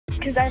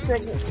cause that's a,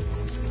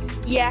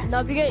 yeah.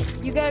 No,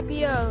 you gotta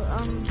be a,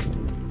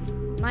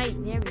 night,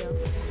 there we go.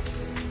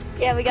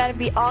 Yeah, we gotta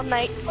be all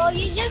night. Oh,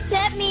 you just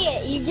sent me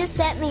it. You just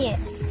sent me it.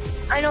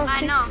 I know.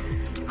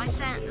 I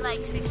sent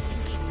like 60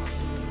 people.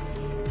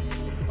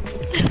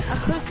 I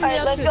pushed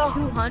it up to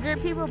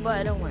 200 people, but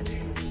I don't want to.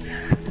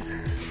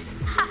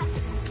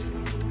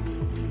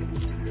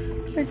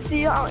 Let's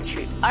see how much.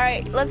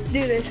 Alright, let's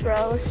do this,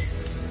 bro.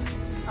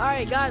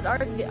 Alright, guys,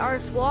 our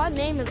squad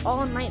name is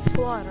All Night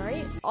Squad,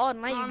 right? All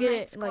night, All you get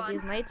Night it. Squad. Like,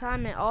 it's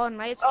nighttime and All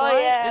Night Squad. Oh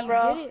yeah, you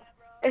bro. Get it?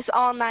 It's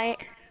all night.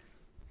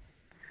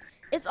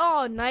 It's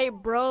all night,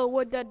 bro.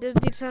 What that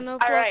Disney Channel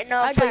for? Alright, no,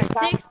 I got please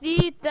stop.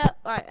 60.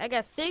 Alright, I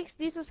got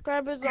 60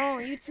 subscribers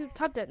on YouTube.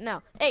 Type that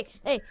now. Hey.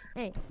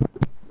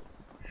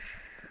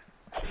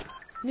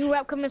 New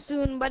rap coming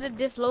soon by the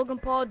diss Logan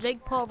Paul,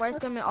 Jake Paul, Rice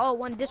coming all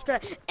one diss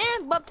track,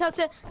 and Bub Top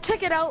 10.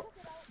 Check it out.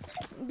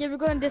 Yeah, we're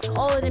gonna diss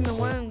all of them in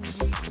one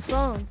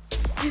song.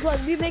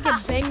 Because we making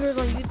bangers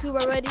on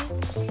YouTube already.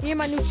 You hear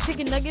my new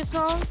chicken nugget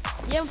song?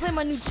 You haven't played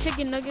my new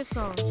chicken nugget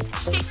song.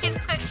 Chicken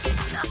nugget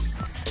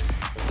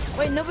song.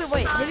 Wait, no,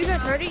 wait. Have you guys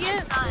heard it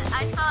yet?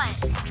 I saw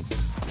it.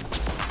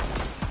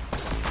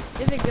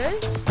 Is it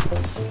good?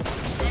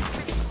 That's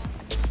pretty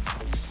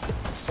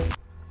cool.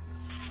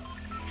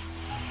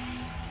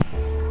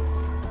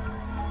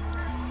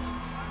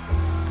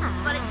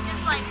 But it's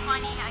just like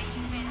funny how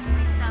you made a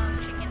freestyle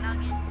of chicken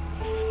nuggets.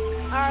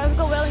 Alright, let's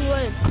go Wailing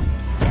Woods.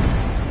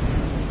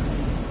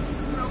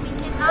 Bro, we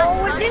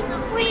cannot touch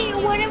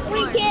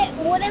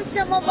the What if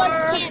some of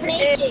us can't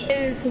make It it?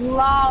 is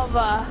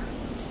lava.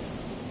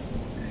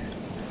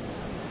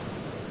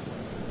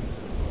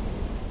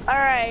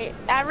 Alright,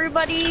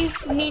 everybody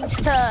needs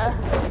to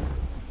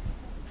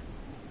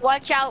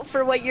watch out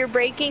for what you're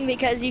breaking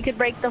because you could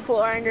break the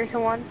floor under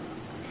someone.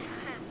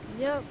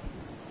 Yep.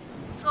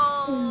 So,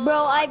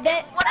 Bro, I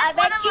bet what if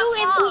one of you us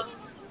if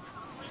falls?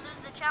 We lose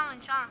the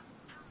challenge, huh?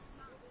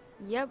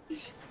 Yep.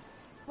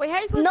 Wait, how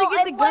are you supposed no, to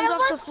get the if one guns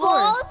of off the us floor?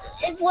 falls,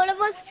 if one of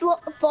us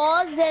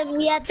falls, then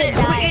we have to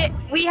die.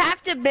 We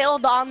have to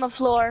build on the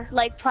floor,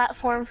 like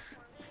platforms.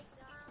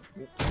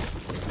 We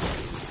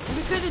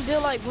could have did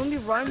like, when we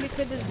run, we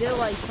could have did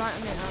like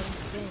something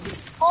thing.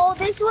 Oh,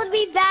 this would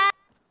be bad.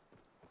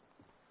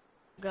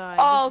 God,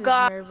 Oh, this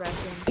God. is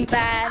nerve-wracking.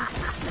 Bad.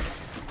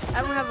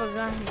 I don't have a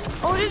gun.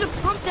 Oh, there's a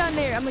pump down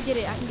there. I'm gonna get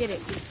it. I can get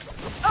it.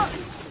 Oh,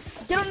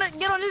 get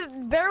on this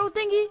barrel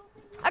thingy.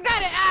 I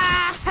got it.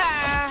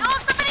 Ah! Oh,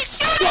 somebody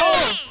shooting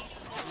me!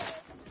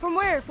 From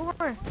where? From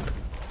where?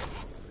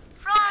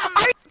 From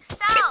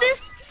south. This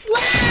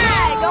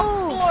flag! No!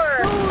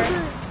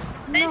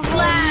 This No,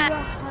 flag! you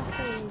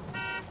hustlers.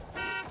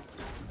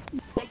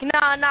 Like,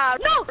 no,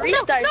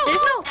 restart.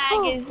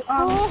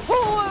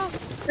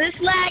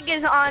 This lag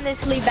is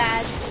honestly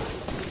bad.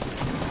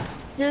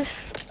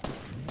 Just,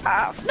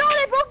 No,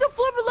 they broke the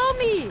floor below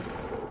me.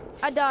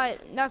 I died.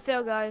 I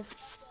failed, guys.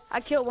 I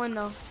killed one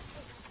though.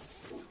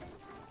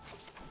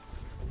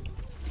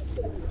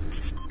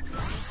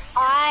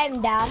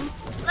 I'm down.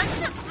 Let's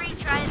just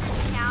retry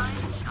this challenge.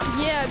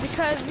 Yeah,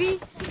 because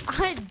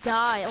I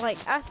die. Like,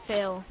 I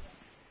fail.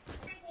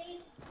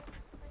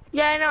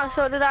 yeah, I know,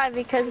 so did I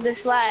because of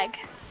this lag.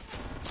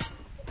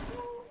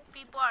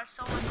 People are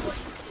so annoying.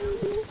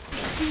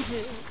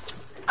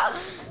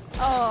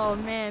 Oh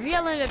man, we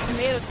gotta learn the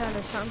tomato sound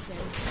or something.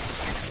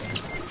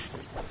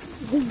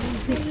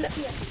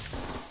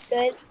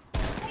 Good.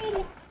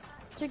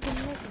 Chicken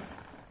nugget.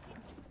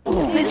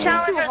 This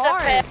challenge was a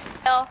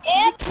fail.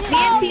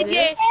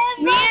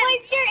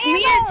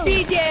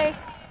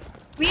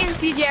 Me and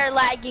CJ are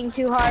lagging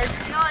too hard.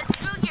 No, it's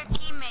screw your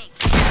teammate.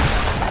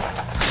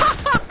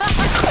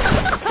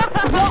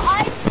 Well, I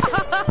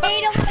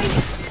made them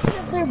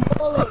with their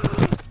bullets.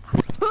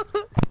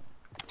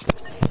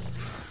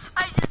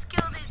 I just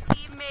killed his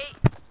teammate.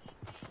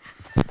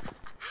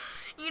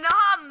 You know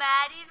how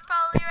mad he's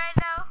probably right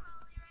now?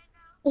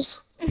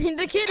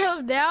 The kid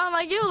was down,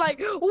 like, you like,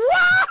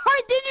 why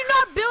did you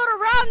not build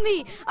around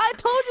me? I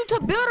told you to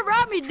build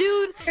around me,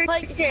 dude.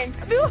 Like,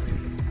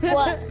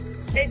 What?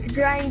 It's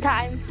grind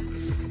time.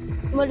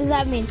 What does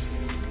that mean?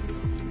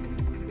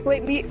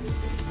 Wait, mute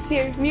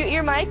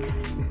your mic.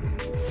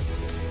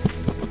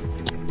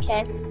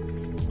 Okay.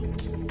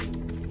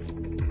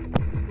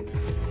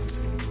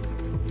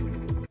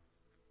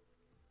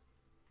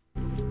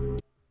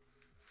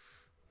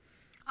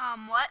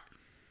 What?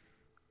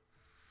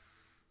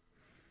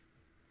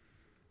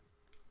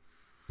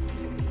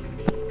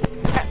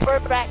 We're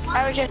back.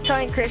 I was just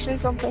telling Christian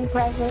something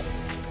private.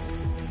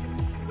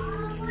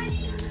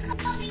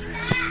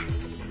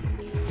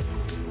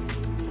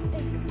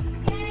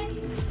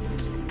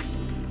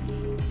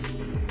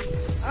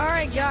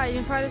 alright guys, you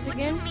wanna try this What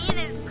again? you mean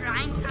is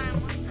grind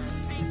time? What the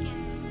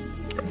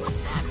freaking... What's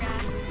that,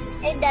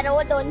 guy? Hey, Dad,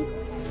 what done?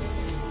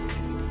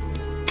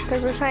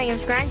 Because we're saying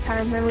it's grind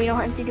time and we don't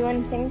have to do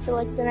anything for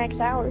like the next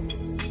hour.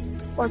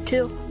 Or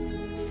 2.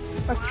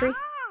 Or 3.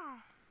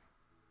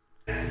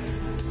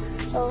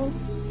 So,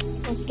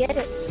 let's get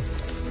it.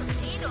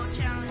 Potato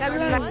challenge.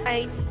 Guys,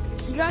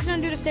 What? you guys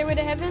wanna do the Stairway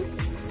to Heaven?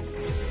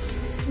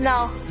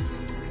 No.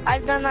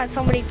 I've done that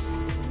so many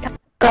times,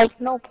 like,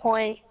 no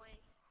point.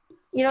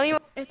 You don't even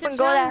It's a go that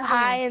challenge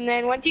high, game. and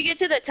then once you get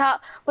to the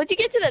top,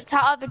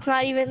 it's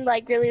not even,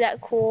 like, really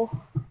that cool.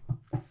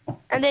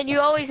 And then you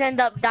always end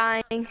up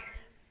dying.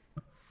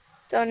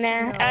 So,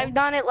 nah, No. I've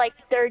done it, like,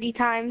 30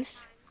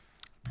 times.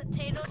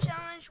 Potato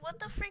challenge? What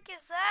the frick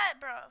is that,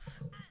 bruv?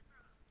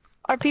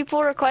 Are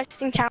people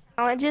requesting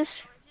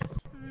challenges?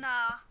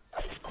 Nah.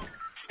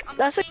 I'm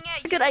That's a looking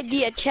at good YouTube.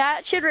 idea.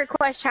 Chat should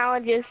request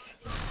challenges.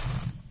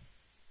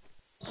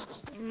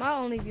 My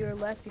only viewer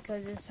left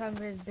because it's time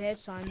for his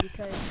bedtime because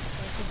like,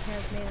 his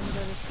parents made him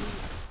go to sleep.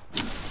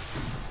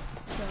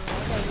 So I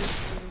gotta wait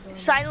for you to go.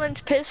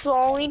 Silence pistol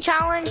only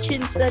challenge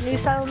since the new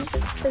silence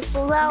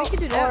pistol's out. We could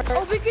do that. Or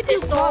Oh, we could do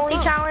pistol quad only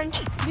pump.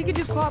 challenge. We could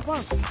do quad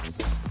pump.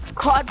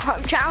 Quad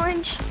pump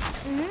challenge.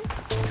 Mhm.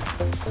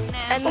 Nah.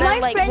 And My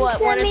then like friend what?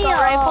 sent One me,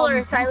 assault rifle or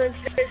a silence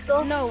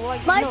pistol? No,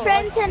 like My no,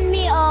 friend sent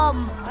me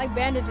like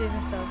bandages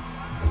and stuff.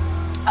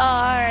 Oh,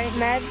 alright,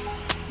 meds.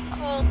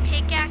 Whole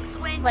pickaxe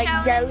win Like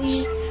challenge.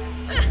 jellies.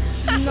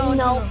 No, Nope.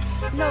 no.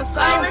 Alright, Silence.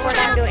 let's we're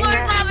try not the doing floor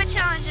that. lava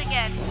challenge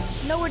again.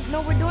 No,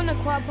 we're doing a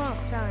quad pump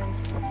challenge.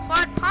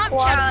 Quad pump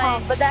Quad challenge.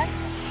 pump, but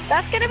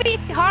that's gonna be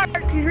hard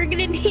because we're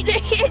gonna need to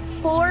hit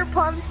 4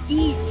 pumps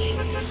each.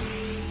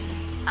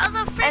 How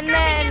the frick And are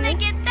then- we gonna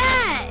get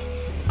that?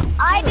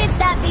 I did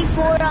that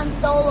before on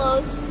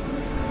solos.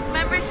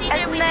 Remember, CJ,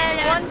 And we then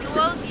did it on once-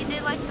 duos. You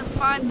did like the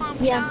 5 pump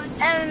Yeah. challenge.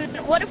 And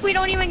what if we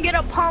don't even get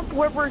a pump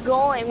where we're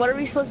going? What are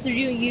we supposed to do?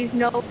 Use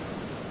no.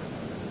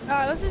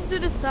 Alright, let's just do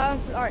the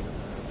silence. Alright.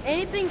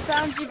 Anything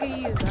silence you can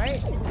use,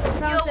 alright?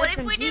 Yo, what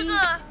if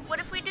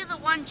we do the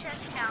one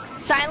chest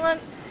challenge?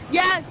 Silent.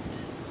 Yeah.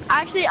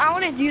 Actually, I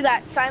want to do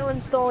that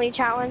silence only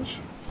challenge.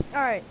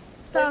 Alright.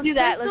 Let's do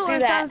that, Pistol let's do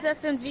and that. silence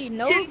SMG.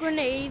 No Since-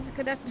 grenades,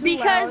 because that's too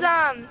Because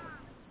loud.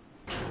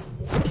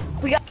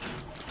 we got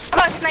how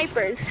about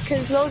snipers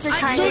because those are I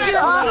kind do of Juju,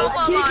 that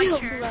stealthy. snowball Juju. Too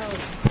launcher. loud.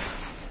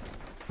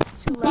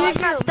 That's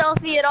not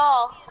stealthy at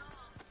all.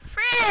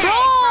 Frick, Bro, bro.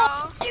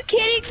 are you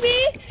kidding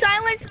me?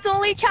 Silence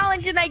only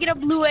challenge and I get a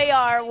blue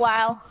AR.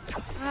 Wow.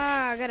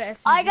 Ah, I got a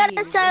SMG. I got a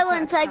It's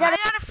silence. not I got I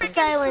got a freaking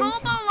silence.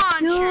 snowball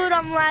launcher. Dude,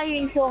 I'm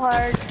lagging so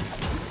hard.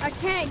 I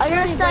can't. I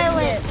got a get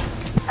silent.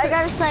 anybody I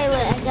got a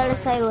silent. I got a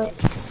silent.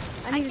 yet.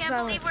 I need a can't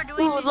silence. believe we're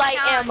doing Ooh, this light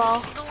challenge. ammo.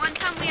 The one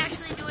time we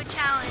actually do a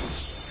challenge.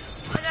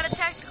 I got a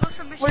tactical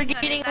submachine We're gun.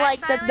 Is getting that like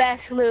silent? the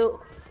best loot.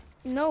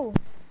 No.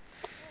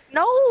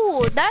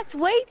 No, that's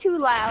way too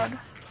loud.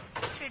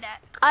 True that.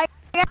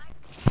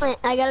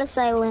 I got a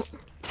silent.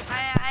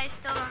 I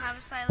still don't have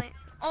a silent.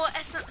 Oh,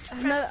 Another-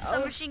 suppressed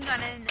submachine gun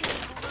and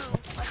it's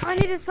blue. I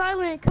need a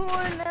silent. Come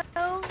on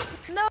now.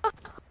 No.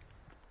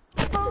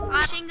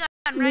 Machine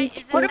gun, right?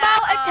 Is What it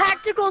about that, a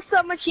tactical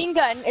submachine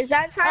gun? Is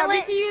that We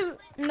silent? can use.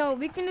 No,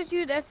 we can just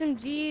use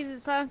SMGs,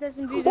 silence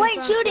SMGs. Wait,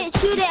 and shoot silence- it.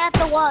 Shoot it at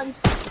the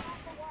ones.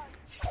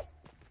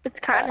 It's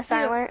kind of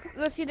silent.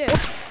 Let's see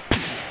this.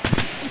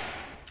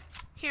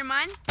 Here,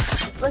 mine?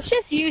 Let's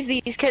just use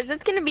these because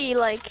it's gonna be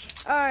like.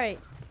 All right,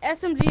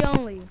 SMG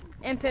only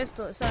and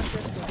pistol. Silence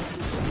pistol.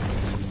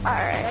 All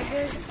right. That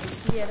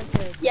good? Yeah, that's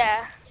good.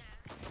 Yeah.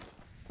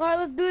 All right,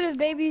 let's do this,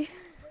 baby.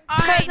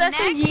 Alright, Because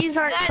next, SMGs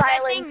aren't guys, I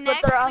think silenced, but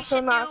next they're we also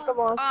should not do, the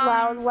most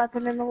loud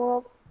weapon in the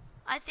world.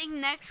 I think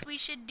next we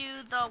should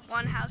do the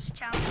one house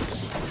challenge.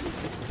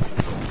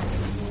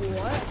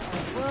 What?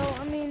 Well,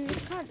 I mean,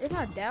 it's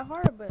not that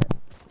hard, but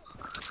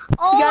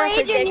Oh, gotta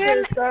Adrian,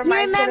 predict this or you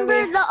mine's gonna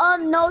remember be- the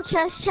no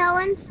chest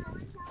challenge?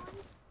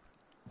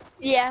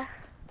 Yeah.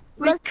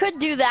 We could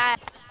do that.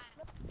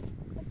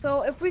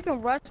 so if we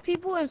can rush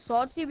people in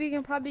salty, we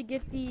can probably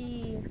get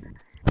the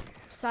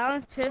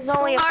silence There's pistol.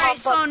 only a Alright, pump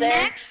so up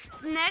there.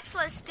 next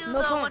let's do No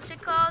the, pump. what's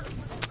it called?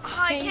 Oh,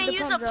 I Can't use can't the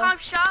use pump, a though. pump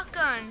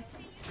shotgun.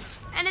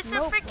 And it's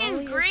Nope, a freaking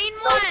only- green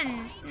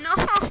one. No.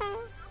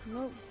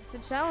 No, it's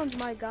a challenge,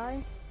 my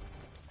guy.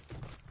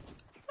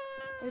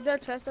 Is there a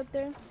chest up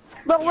there?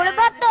 But what Yeah,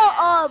 about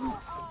there's a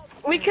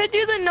the We could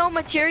do the no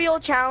material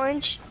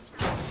challenge.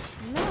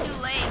 Too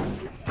late.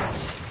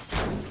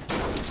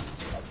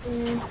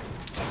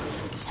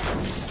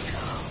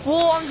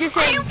 Well, I'm just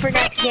Are saying you for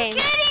next freaking game.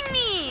 kidding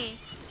me?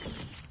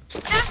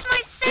 That's my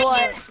second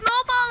What?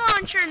 snowball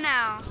launcher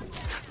now.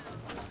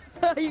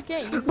 You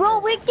can't use Bro,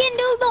 we can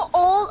do the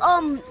old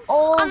I'm not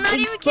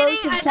even kidding.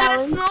 explosive I got a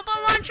challenge.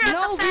 snowball launcher at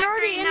No, the we factory.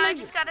 already in Now I the-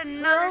 just got We're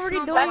another already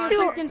snowball doing Let's the do-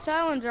 launcher. freaking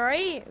challenge,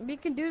 alright? We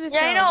can do this Yeah,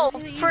 I challenge. know.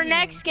 This is the For easy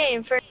next one.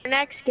 game. For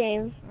next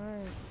game.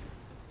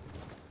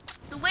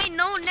 Alright. Wait,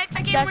 no, next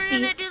game we're Dusty.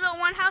 gonna do the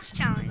one house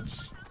challenge.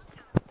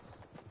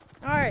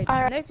 Alright,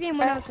 Alright. next game,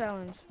 one house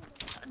challenge.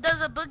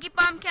 Does a boogie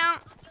bomb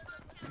count?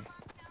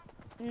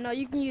 No,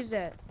 you can use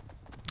that.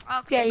 Yeah,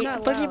 Okay. yeah.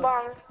 not Boogie loud.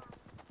 bomb.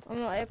 I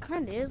mean, it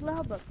kind of is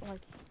loud, but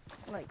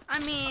like, I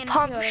mean,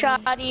 Pump You know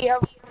what I shotty,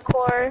 of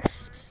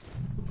course.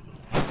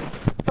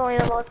 It's only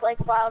the most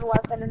like loud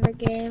weapon in the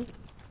game.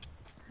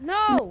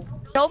 no!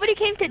 Nobody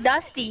came to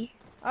Dusty.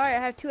 Alright, I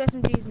have 2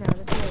 SMGs now,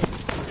 that's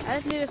it. I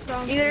just need a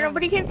song. Either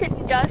nobody came to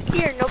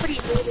Dusty or nobody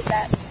needed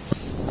that.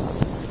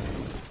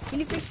 Can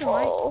you fix your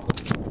mic? Oh.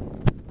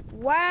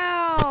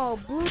 Wow!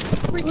 Blue Whose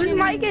freaking...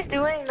 mic is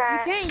doing You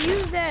that? can't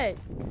use that!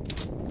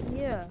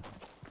 Yeah.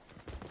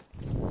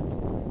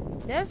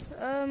 That's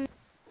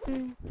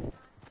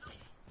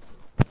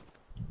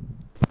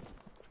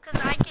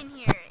Cause I can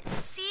hear it.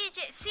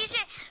 CJ,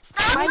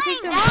 stop I laying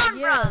think them, down, bro.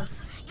 yes.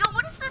 Yo,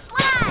 what is this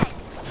lag?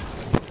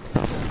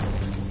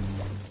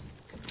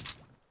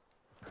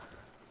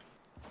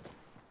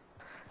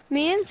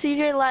 Me and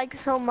CJ lag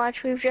so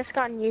much, we've just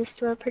gotten used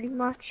to it pretty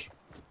much.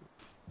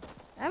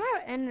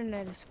 Our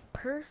internet is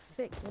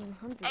perfect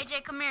 100.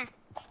 AJ, come here.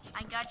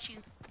 I got you.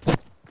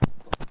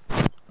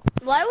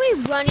 Why are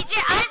we running? CJ,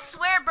 I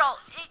swear, bro.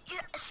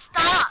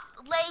 Stop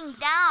laying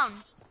down.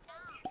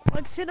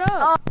 Like, sit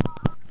up.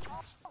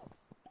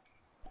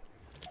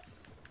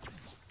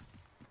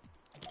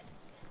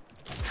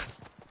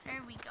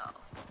 There we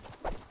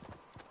go.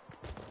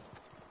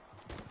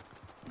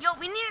 Yo,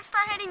 we need to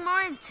start heading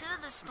more into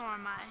the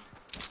storm eye.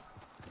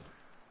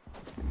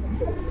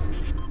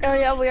 Oh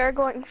yeah, we are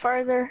going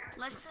farther.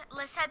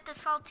 Let's head to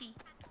Salty.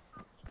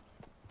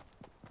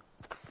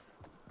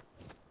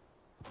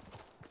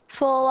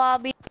 Full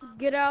lobby.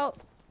 Get out.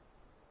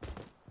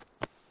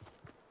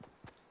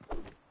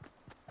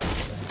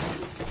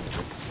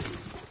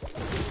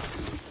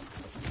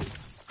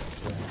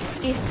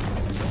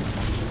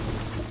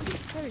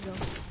 There we go.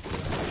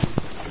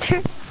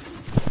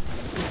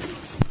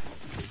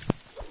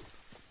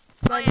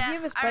 Guys, if you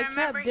have a spike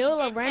trap,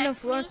 build a random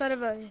floor inside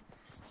of a...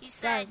 He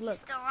said, look. "You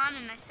still on?"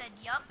 And I said,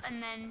 "Yup."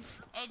 And then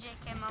AJ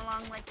came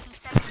along like 2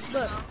 seconds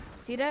Look, ago.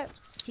 see that?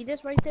 See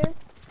this right there?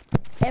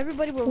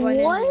 Everybody will run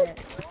into What?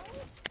 that.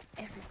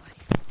 Everybody.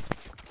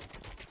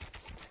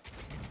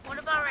 What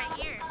about right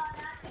here?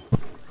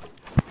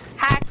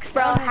 Hacks,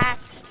 bro,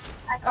 hacks.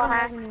 I I know don't have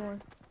hacks.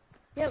 anyone.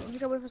 Yep, you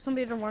gotta wait for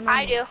somebody to run on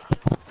I you. do.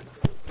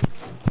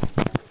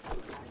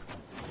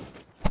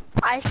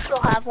 I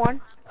still have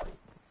one.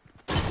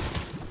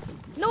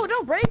 No,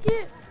 don't break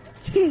it.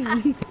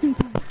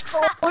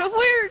 What if we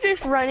were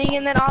just running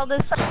and then all of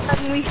a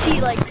sudden we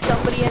see like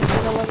somebody has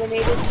been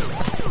eliminated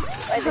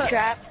by the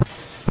trap?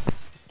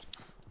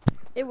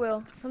 It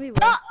will. Somebody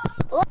will.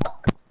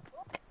 Look,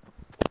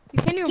 You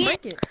can't even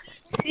break it.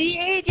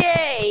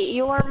 CJ,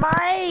 your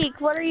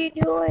mic, what are you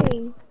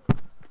doing?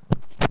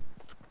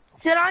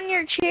 Sit on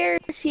your chair,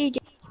 CJ.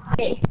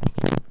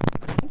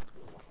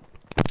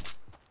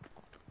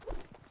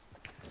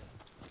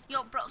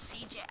 Yo, bro,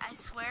 CJ, I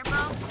swear,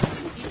 bro,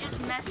 you're just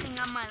messing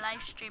up my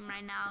live stream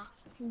right now.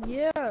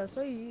 Yeah,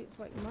 so you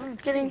like mine.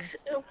 It's getting too.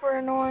 super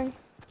annoying.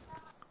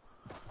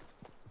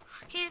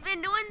 He's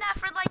been doing that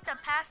for like the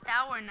past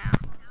hour now.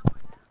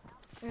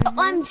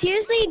 I'm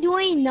seriously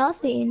doing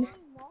nothing.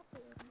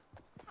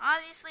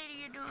 Obviously,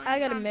 you're doing I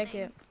gotta something. make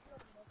it.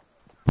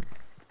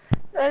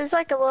 There's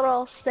like a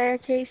little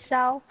staircase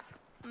south.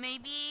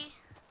 Maybe.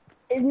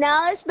 Is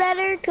now it's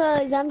better?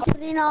 Cause I'm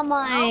sitting on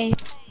my.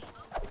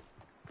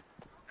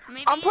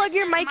 Maybe Unplug it's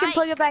your his mic and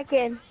plug it back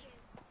in.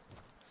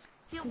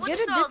 Yo, what Get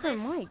is a all different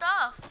this mic.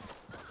 stuff?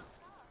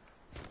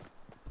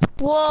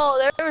 Whoa,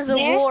 there was a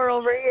There? war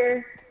over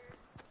here.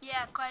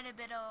 Yeah, quite a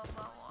bit of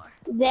a war.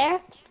 There?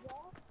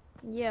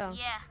 Yeah.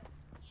 Yeah,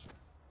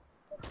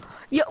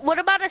 Yo, what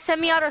about a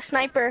semi-auto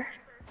sniper?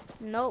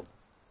 Nope.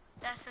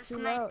 that's a Too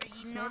sniper. loud,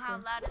 You know how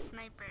sniper. loud a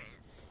sniper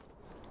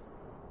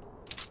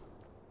is.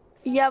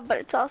 Yeah, but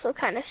it's also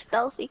kind of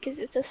stealthy because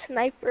it's a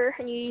sniper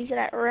and you use it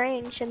at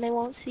range and they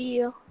won't see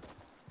you.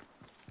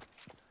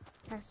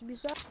 Has to be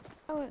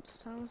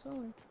silenced. Silence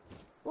only.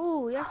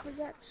 Ooh, yeah, I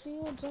forgot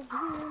shields over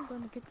here. I'm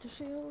gonna get the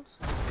shields.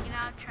 You know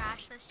how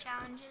trash this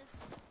challenge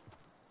is?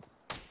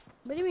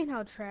 What do you mean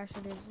how trash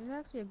it is? It's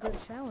actually a good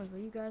challenge, but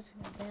you guys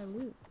have bad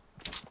loot.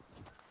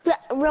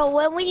 Bro,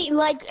 when we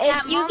like,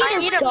 That if you moment get a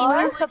when you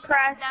scar, do-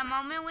 Suppress. That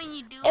moment when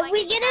you do if like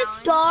we a get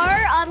a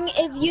challenge.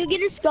 scar, if you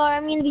get a scar,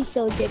 I'm gonna be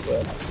so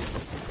tickled.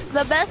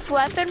 The best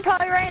weapon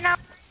probably right now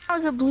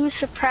is a blue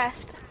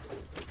suppressed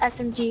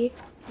SMG.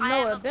 I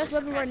have No, a the best blue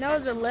weapon right suppressed now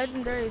is a SMG.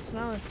 legendary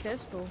smelling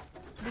pistol.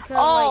 Because,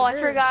 Oh, like,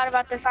 I forgot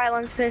about the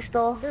silence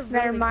pistol. they're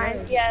Never really mind.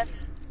 good. Yeah,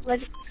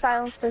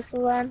 silence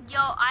pistol then. Yo,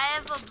 I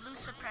have a blue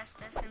suppressed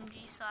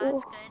SMG, so that's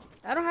Ooh. good.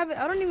 I don't have it.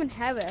 I don't even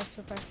have an S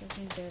suppressor. I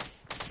think that.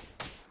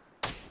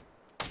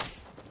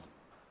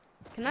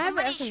 Can I have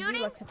an Somebody SMG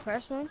shooting? like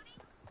suppress one?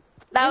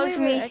 That You was have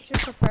an me. Extra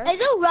suppress?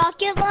 Is a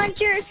rocket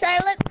launcher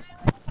silent?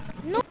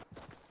 You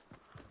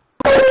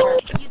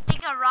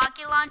think a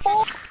rocket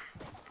launcher's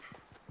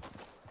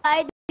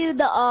I do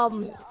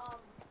the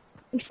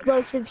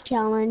explosive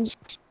challenge.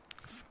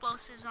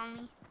 explosives on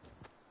me?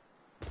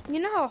 You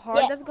know how hard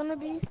Yeah. that's gonna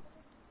be?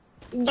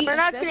 We're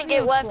not gonna especially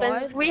get on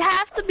weapons. squad. We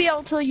have to be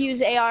able to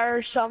use AR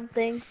or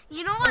something.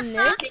 You know what On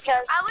this? sucks?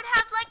 Because- I would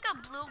have like a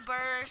blue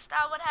burst.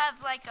 I would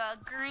have like a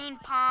green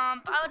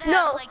pump. I would have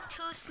No. like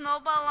 2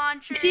 snowball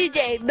launchers.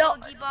 CJ, a no.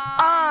 boogie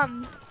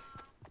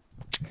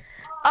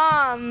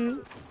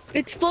bomb.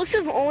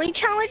 Explosive only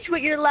challenge,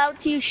 but you're allowed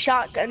to use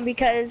shotgun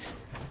because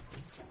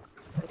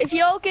if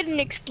you all get an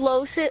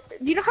explosive,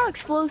 do you know how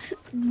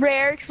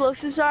rare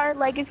explosives are?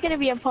 Like, it's gonna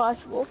be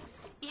impossible.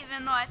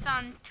 Even though I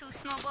found 2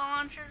 snowball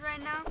launchers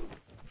right now.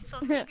 So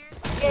Tigger.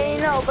 Yeah,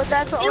 you know, but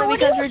that's only what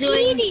because are we're you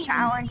doing eating?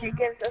 challenge. It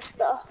gives us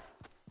stuff.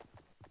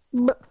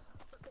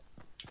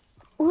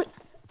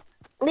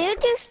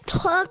 just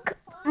took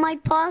my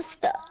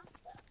pasta.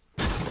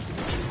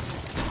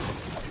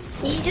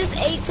 He just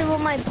ate some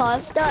of my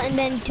pasta and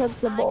then took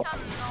the bowl. I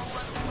like how no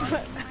one's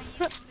watching my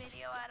YouTube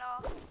video at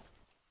all.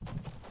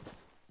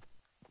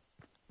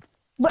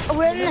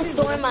 We're in the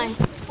store, mine.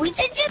 We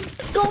should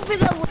just go for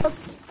the look.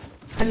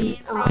 Main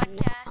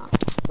broadcast.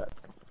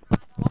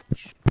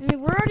 I mean,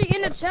 we're already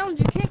in the challenge.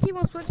 You can't keep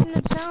on switching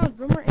the challenge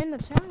when we're in the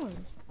challenge.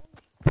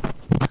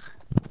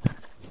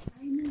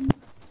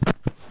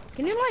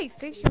 Can you like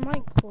fix your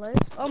mic, please?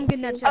 Oh, I'm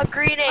getting that chest. A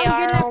green I'm AR,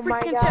 getting that oh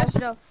my freaking god. chest,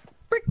 Joe.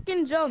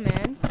 Freaking Joe,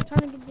 man. I'm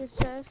trying to get this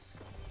chest.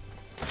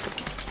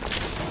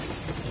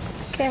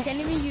 Okay. Can't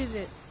even use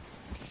it.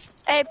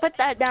 Hey, put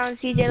that down,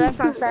 CJ. That's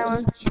not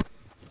silent.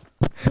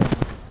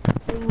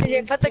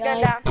 CJ, put the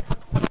gun down.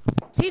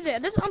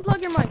 CJ, just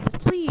unplug your mic,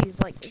 please.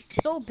 Like, it's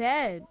so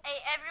bad. Hey,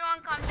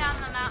 everyone come down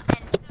the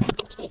mountain.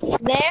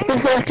 There?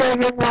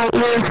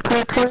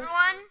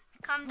 Everyone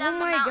come down Oh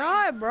the my mountain.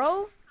 god,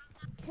 bro.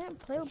 Can't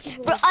play with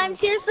people. Bro, like I'm that.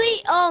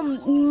 seriously,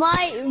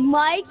 my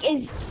mic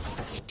is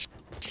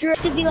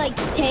supposed to be like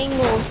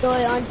tangled, so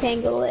I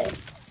untangle it.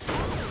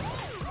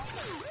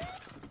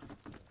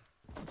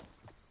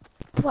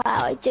 Wow,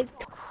 I took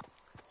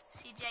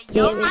CJ,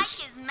 your mic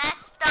damage. is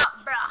messed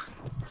up, bruh.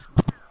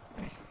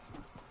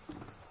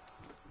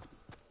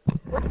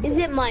 Is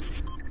it my,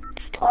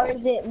 or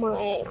is it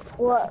my,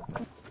 what?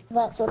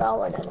 That's what I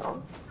want to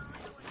know.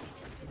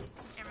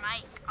 It's your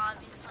mic,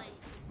 obviously.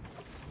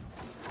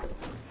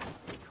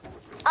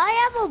 I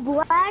have a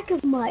black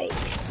mic.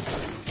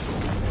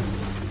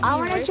 I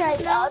want to try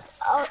it out.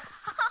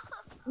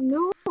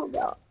 No,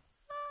 no.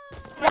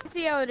 Let's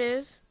see how it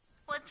is.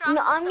 What's wrong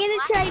No, with I'm the gonna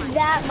black try one?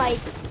 that mic,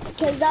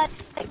 because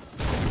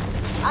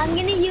I'm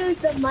gonna use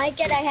the mic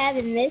that I have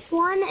in this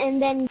one,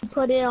 and then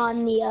put it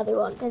on the other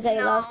one, because I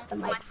No, lost the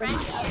my mic from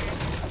friend my other. here.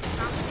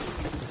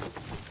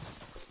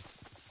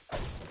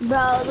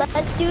 Bro,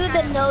 let's do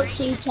the no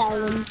cheat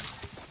challenge.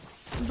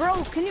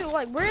 Bro, can you,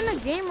 like, we're in a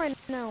game right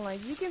now. Like,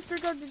 you can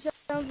figure out the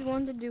challenge you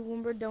want to do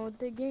when we're done with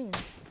the game.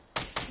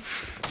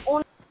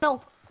 Oh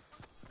no.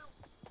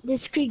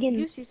 This Do Cregan.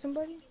 you see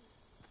somebody?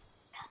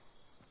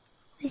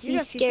 I see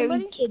guys see scary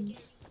somebody?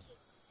 kids.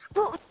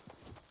 Bro,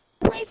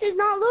 the place is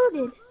not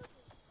loaded.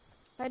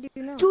 How do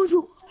you know?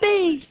 Juju,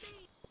 base!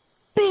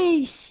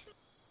 Base!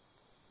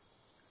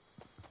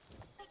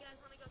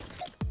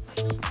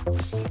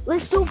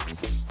 Let's do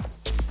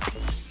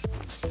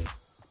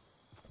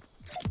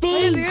Oh, yeah,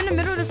 base! you're in the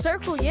middle of the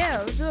circle. Yeah,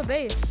 let's do a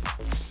base.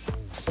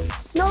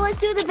 No, let's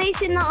do the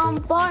base in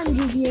the farm,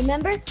 Gigi,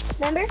 remember?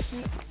 Remember?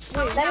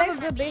 Wait, we have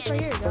a good base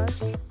right here,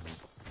 guys. Wait,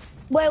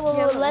 Yeah,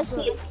 let's let's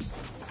see. do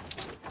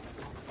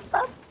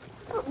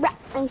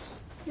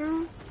Nice.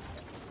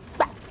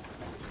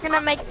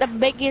 Gonna make the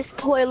biggest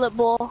toilet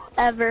bowl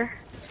ever.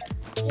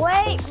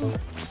 Wait,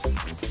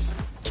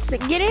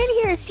 Get in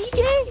here,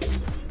 CJ!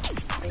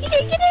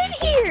 CJ, get in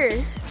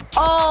here!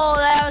 Oh,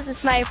 that was a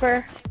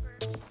sniper.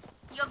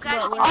 Yo,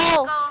 guys, we need to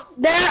Oh,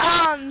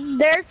 go.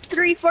 they're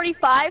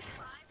 345.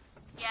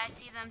 Yeah, I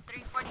see them.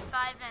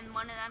 345 and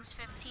one of them's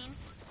 15.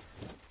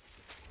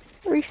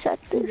 Reset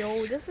this.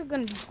 Yo, this is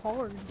gonna be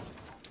hard.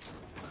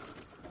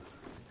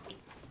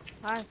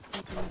 I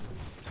see.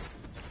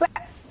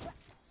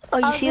 Oh,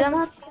 you see them?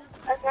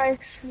 That's nice.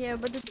 Yeah,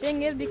 but the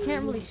thing is, we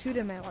can't really shoot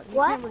him at. Like, we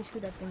What? can't really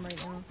shoot that thing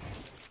right now.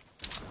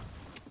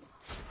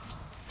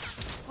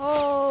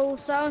 Oh,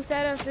 silence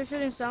at us. They're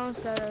shooting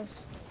silence at us.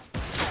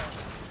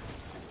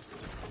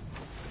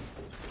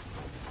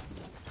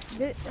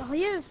 Oh,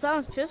 he has a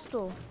silence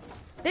pistol.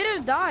 They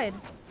just died.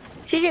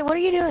 CJ, what are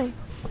you doing?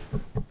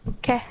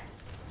 Okay.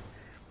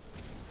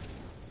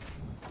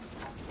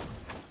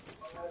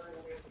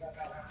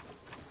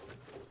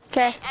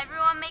 Okay. Hey,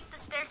 everyone make the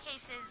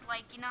staircases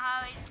like, you know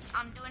how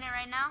I'm doing it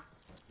right now?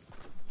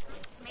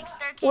 Make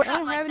staircases I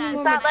don't like have any that.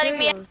 more Stop letting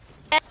me- materials.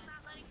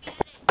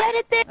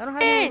 Edit this! I don't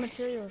have any more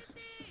materials.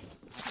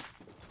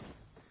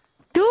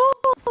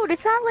 Dude,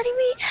 it's not letting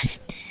me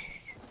edit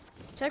this.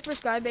 Check for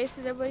sky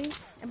bases, everybody.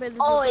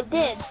 oh, it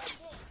did.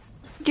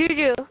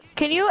 Juju,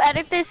 can you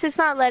edit this? It's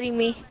not letting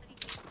me.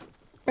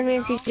 I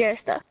mean, CJ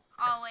stuff.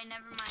 Oh, wait,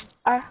 never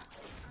mind.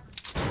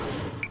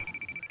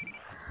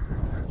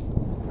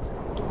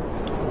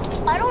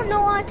 I don't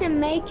know how to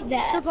make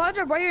that. Supplies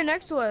are right here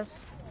next to us.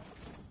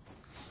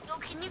 Yo,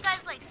 can you guys,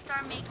 like,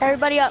 start making...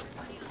 Everybody up.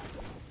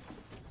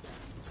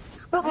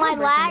 But my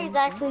lag is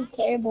actually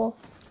terrible.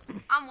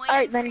 I'm waiting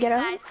Alright, for then you get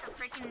up. guys to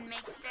freaking make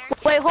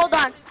staircases. Wait, hold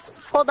on.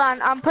 Hold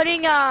on. I'm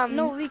putting,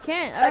 No, we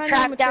can't. I a don't have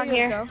trap any down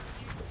materials, here.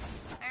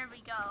 There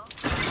we go.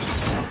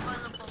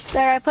 Toilet bowl.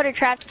 There, I put a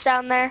trap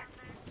down there.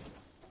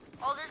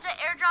 Oh, there's an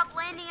airdrop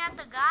landing at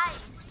the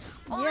guys.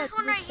 though. Oh, Yeah, there's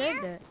one just right said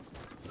here? that.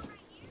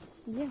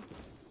 Yeah. You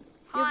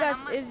Hold on, guys,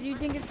 I'm gonna- you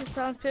think it's a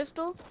silence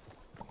pistol?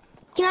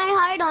 Can I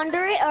hide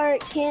under it, or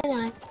can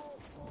I?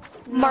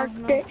 Marked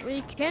no. it. Well,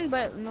 you can,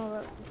 but no,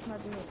 let's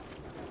not do it.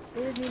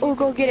 They just need Oh, to-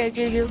 go get it,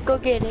 Juju. Go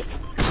get it.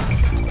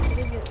 What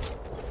is it?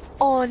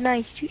 Oh,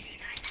 nice, Juju.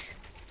 Nice.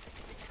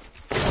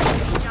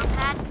 Hey, jump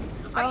pad.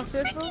 Are you Silence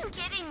pistol? freaking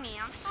kidding me?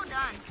 I'm so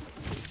done.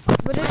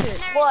 What is it?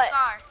 Legendary What?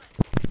 Scar.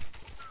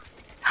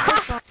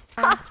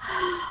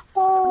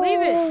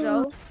 Leave it,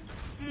 Joe.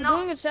 We're No.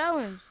 doing a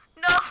challenge.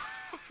 No.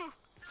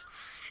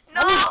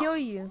 No. I will kill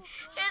you.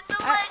 It's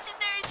a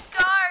legendary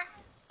scar.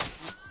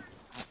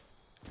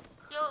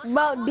 Yo, so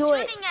Bro, who's do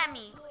it. shooting at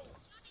me?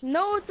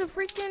 No, it's a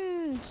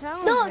freaking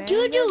challenge. No, man.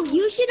 Juju,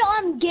 you should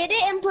get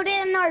it and put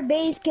it in our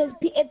base, cause if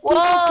people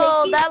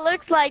Whoa, take it, that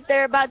looks like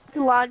they're about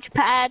to launch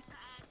pad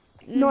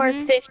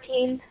north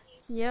 15.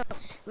 Yep.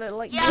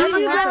 Like, Yeah, there's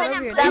I'm a grabbing map him.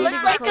 over here. That They looks need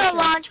to like get a closer.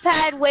 launch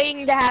pad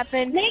waiting to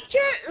happen. make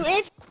sure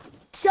if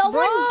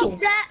someone Bro. gets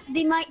that,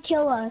 they might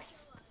kill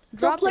us.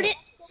 Drop so put it.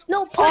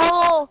 No, put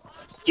Oh,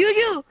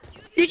 Juju,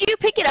 did you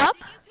pick it up?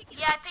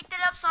 Yeah, I picked it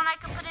up so I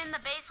can put it in the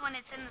base when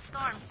it's in the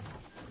storm.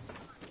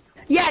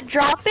 Yeah,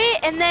 drop it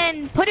and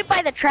then put it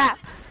by the trap.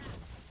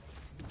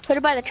 Put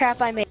it by the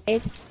trap I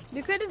made.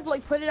 You could just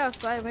like put it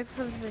outside. Wait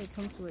for somebody to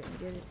come to it and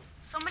get it.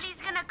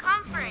 Somebody's gonna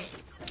come for it.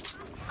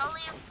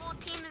 Probably a full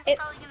team is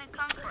probably gonna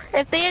come for it.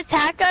 If they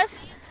attack us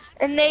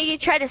and they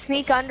try to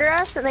sneak under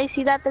us and they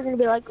see that, they're gonna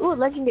be like, ooh,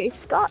 legendary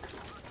scar.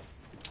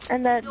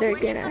 And then Yo, they're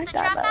where'd you gonna put the die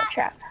trap by the at?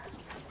 trap.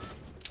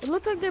 It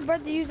looks like they're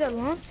about to use that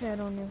launch pad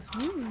on us.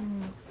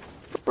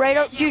 Right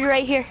up, AJ, Juju, where'd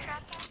right you here. put the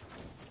trap at?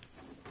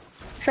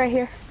 It's right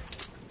here.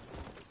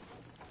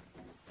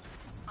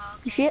 Oh,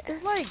 You see it?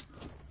 There's like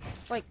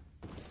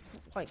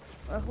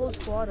a whole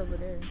squad over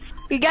there.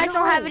 You guys No,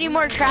 don't have any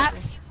more no.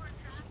 traps?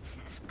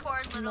 This poor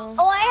little. No.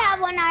 Oh, I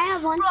have one.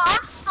 Bro,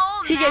 I'm so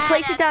CJ, mad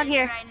place it at down this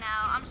here. right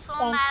now. I'm so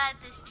Okay. mad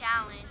at this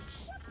challenge.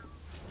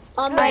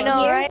 I Right know,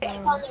 here, right?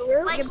 like on the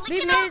roof. Like, Yeah, look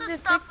we at all made the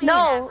this stuff we 16. have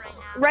No, right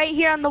now. right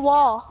here on the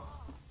wall.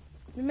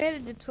 We made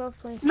it to 12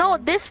 points. No,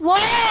 this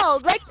wall!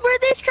 Like where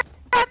this trap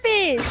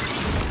is!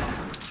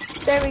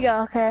 There we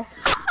go, okay.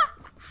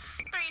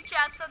 3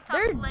 traps on top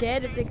They're of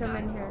dead if they legendary come scar.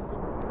 in here.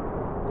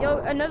 Yo,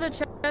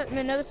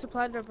 another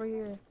supply drop right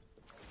here.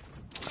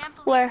 Can't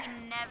believe Where? we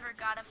never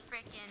got a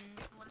freaking,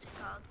 what's it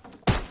called?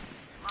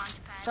 Launch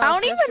pad. So- I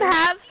don't even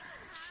have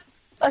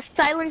a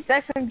silenced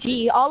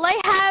SMG. All I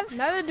have,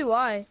 Neither do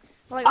I.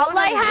 Like, all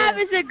I is have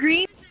this. is a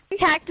green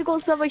tactical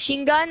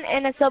submachine gun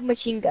and a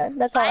submachine gun.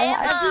 That's all I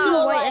have. This is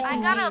what I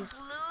I got a SMGs.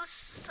 blue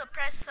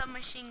suppressed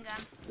submachine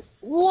gun.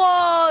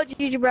 Whoa,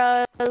 GG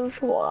bros.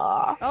 Whoa.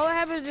 All I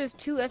have is just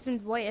 2 white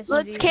SMGs.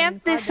 Let's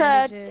camp and this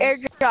 5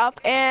 damages. airdrop,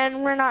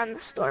 and we're not in the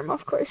storm,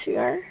 of course we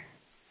are. Alright,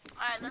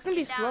 It's let's gonna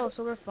be get slow, down.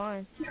 so we're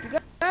fine. You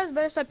guys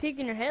better stop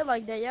peeking your head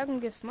like that. Y'all can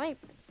get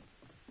sniped.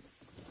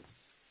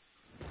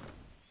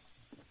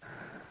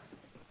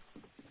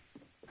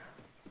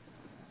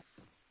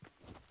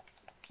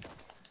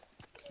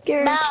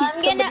 Guaranteed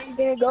I'm gonna- somebody's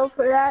gonna go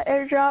for that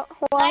airdrop.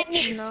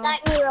 Watch. No.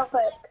 Snipe me real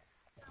quick.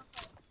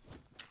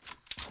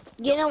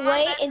 Gonna Come on,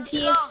 wait guys, and let's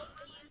see go. if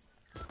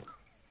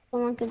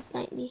someone can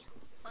snipe me.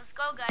 Let's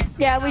go, guys. Let's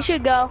Yeah, go. we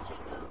should go.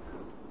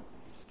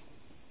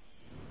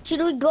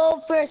 Should we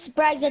go for a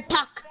surprise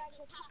attack?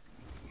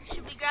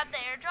 Should we grab the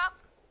airdrop?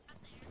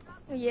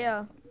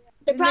 Yeah.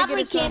 They're We may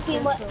probably get a shot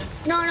camping first,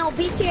 with. No,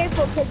 be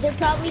careful, cause they're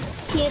probably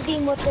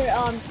camping with their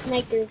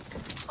snipers.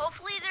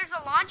 Hopefully there's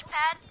a launch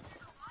pad.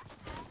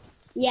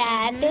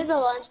 Yeah, if there's a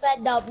launch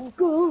pad, that'll be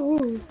cool.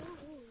 Please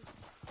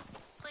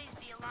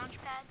be a launch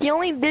pad. The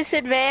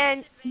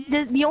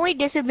only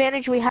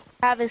disadvantage we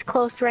have is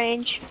close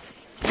range.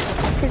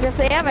 Because if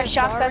they have a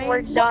shotgun,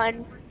 we're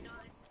done.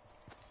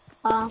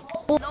 No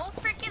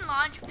freaking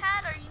launch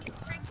pad? Are you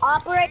freaking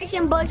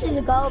Operation Bushes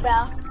go,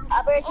 bro.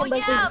 Operation Oh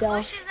Bushes yeah, go.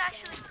 Bush is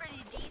actually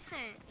pretty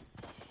decent.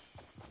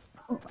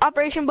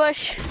 Operation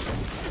Bush.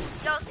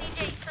 Yo,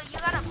 CJ, so you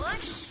got a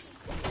bush?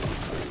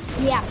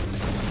 Yeah.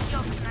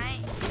 Yo, can I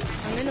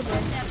I'm in a get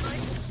bush. that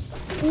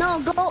bush? No,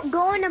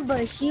 go in a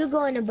bush. You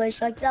go in a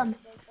bush like them.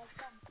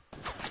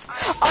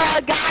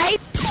 Guys,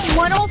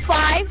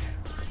 105.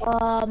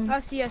 I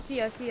see.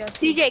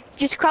 CJ,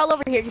 just crawl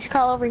over here. Just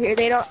crawl over here.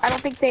 I don't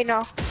think they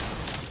know.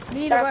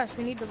 We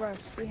need to rush.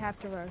 We have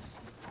to rush.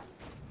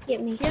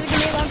 Get me. Here's a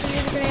grenade launcher. Oh,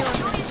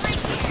 he's right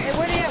here. Hey,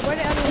 where they at? Where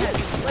the other one at?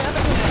 Where the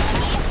other one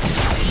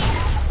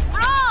at?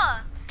 Bruh!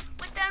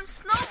 With them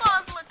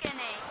snowballs looking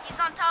at. He's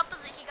on top of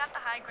it. He got the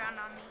high ground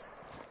on me.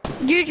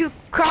 Juju,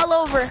 crawl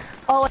over.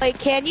 Oh wait,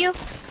 can you?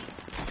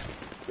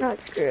 No,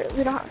 screw it.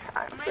 We don't have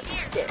time I'm for right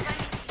here.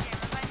 this.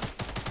 Revive me.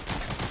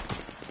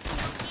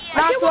 Snooki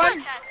Knocked and one.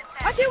 attack.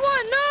 I get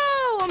one.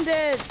 No, I'm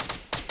dead.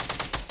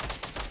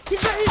 He's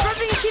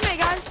revving his teammate,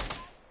 guys.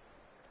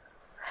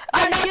 I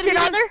Guys, knocked get him, get him.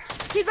 another.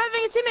 He's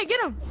revving his teammate. Get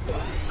him.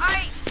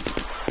 Alright.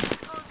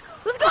 Let's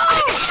go. Let's go.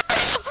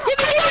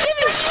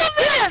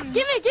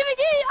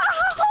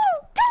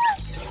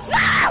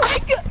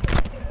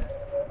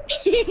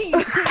 Give me.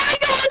 I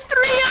got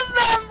 3 of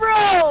them,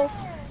 bro.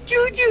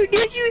 Juju,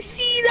 did you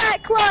see that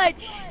clutch?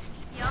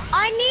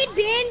 I need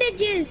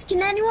bandages.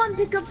 Can anyone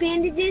pick up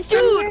bandages? from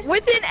Dude, here?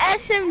 with an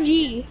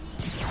SMG.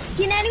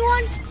 Can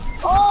anyone?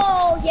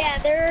 Oh yeah,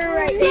 they're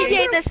right there.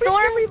 CJ, the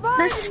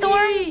me.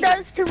 storm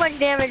does too much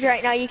damage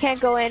right now. You can't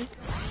go in.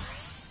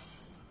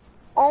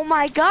 Oh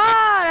my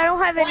god, I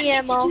don't have any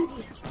ammo.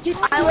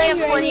 I only have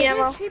 20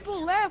 ammo. There's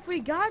people left. We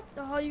got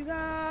all you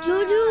guys.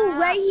 Juju,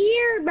 right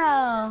here,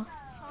 bro.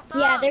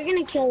 Yeah, they're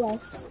gonna kill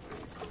us.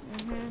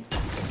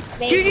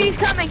 Juju's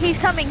coming, he's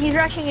coming, he's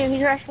rushing you,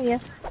 he's rushing you.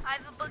 I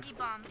have a boogie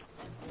bomb.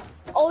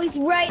 Oh, he's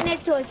right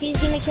next to us. He's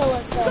gonna kill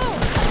us. Though. No,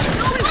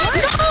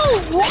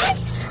 what?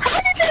 How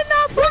did that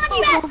not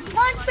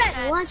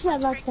Launch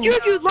pad.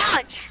 Juju,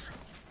 launch.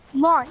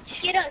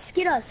 Launch. Get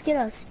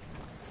us.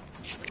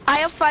 I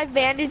have 5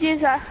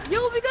 bandages.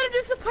 Yo, we gotta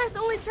do suppressed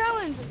only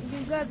challenge. You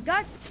guys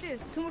got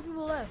this. 2 more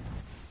people left.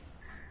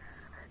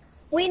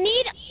 I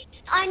need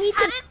How to.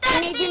 did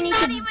that Adrian thing needs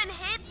not to. even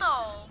hit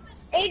though?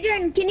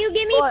 Adrian, can you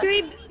give me What?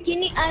 3?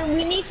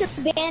 We need to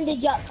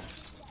bandage up,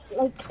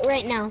 like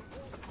right now.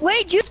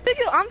 Wait, Juju,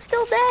 I'm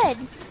still dead.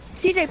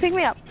 CJ, pick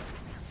me up.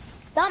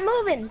 Stop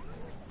moving.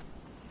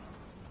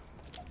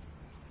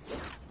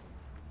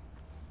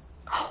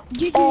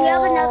 Juju, you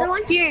have another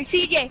one? Here,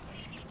 CJ.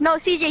 No,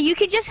 CJ, you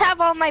can just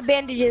have all my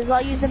bandages.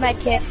 I'll use the med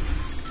kit.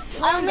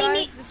 I only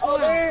need. Oh,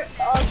 there.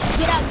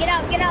 Get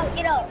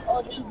out.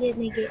 Oh, he did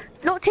make it.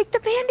 No, take the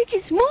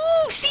bandages. Move,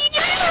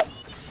 CJ!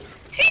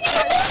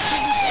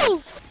 CJ,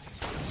 move!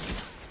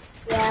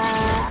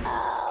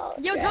 Yeah.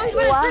 Yo, Joe, he's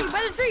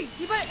by the tree.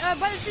 He's by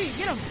the tree.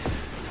 Get him.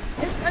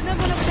 There's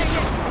another one over there.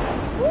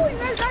 Yeah. Ooh, you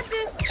guys got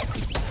this.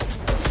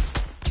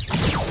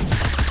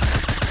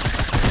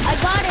 I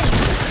got him.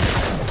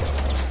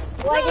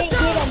 Well, I didn't get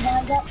him, but I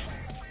got.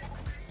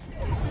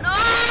 No!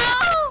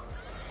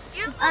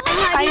 Use the I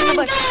launcher,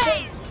 know,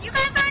 guys! You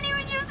guys aren't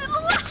even using the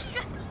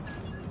launcher!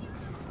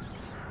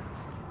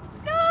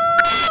 No!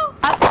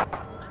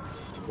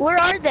 Where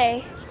are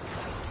they?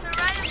 They're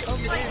right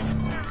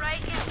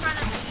in front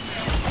of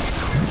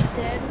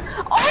me. Dead.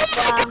 Oh my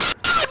god,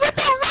 with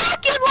the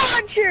rocket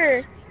launcher!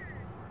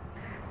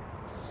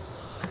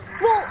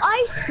 Well,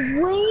 I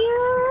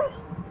swear.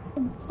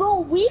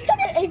 Well, we could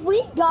have, if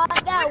we got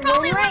that We probably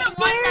one would right have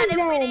won that there,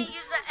 if we then. didn't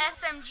use the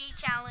SMG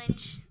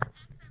challenge.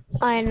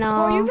 I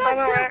know. Well, you guys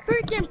could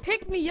freaking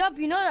pick me up.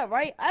 You know that,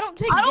 right? I don't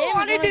take I don't damage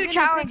want to when I'm do getting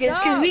challenges picked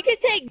because up. we could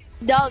take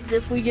dubs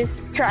if we just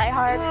try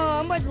hard. Oh,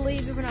 I'm about to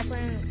leave if we're not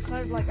playing.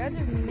 Cause like I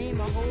just made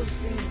my whole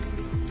stream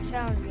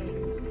challenge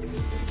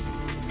games.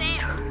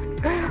 Same.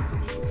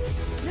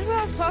 This is what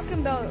I was talking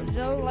about,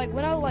 Joe. Like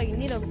when I like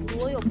need a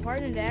loyal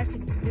partner to actually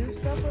do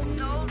stuff with me.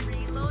 No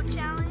reload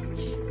challenge.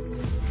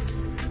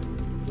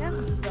 That's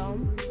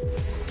dumb.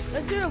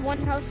 Let's do the one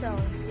house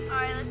challenge.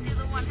 Alright, let's do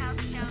the one house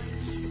challenge.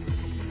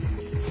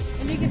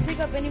 And you can pick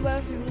up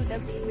anybody else's loot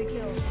that we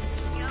kill.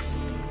 Yup.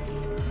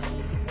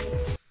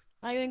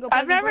 Are you gonna go?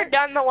 I've never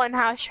done the one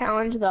house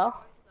challenge though.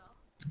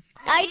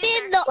 I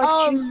did the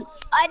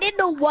I did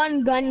the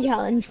one gun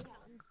challenge.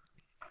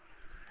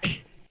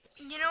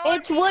 You know what?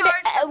 It's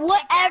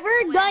whatever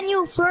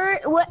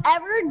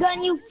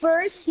gun you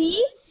first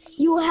see,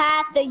 you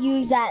have to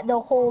use that the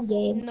whole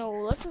game. No,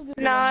 let's just do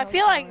the No, one I house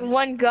feel like challenge.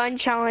 one gun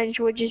challenge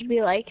would just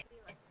be like,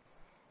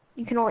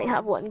 you can only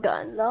have one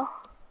gun though.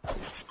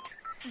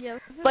 Yeah,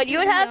 let's just But do you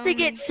would the, have to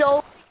get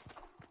so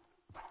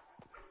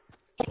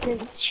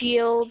and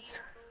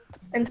shields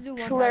and let's do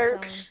one house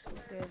slurks. challenge.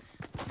 That's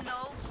good.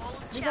 No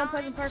gold We gonna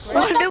play some challenge. park,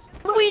 right?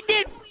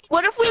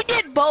 What if we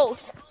did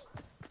both?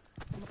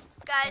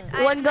 Guys, I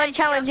have One an gun idea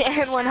challenge for a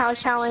and one house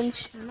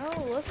challenge. No,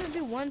 let's just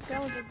do one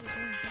challenge at the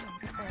same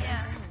time.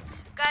 Yeah.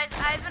 Guys,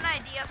 I have an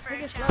idea for a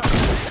Take it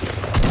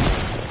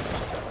challenge.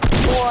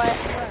 What?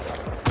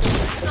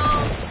 So,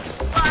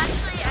 well,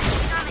 actually, I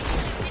seen it on a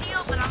YouTube video,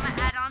 but I'm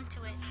gonna add on to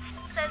it.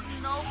 It says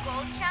no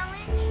gold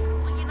challenge.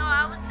 Well, you know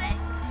what I would say?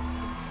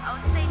 I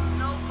would say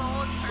no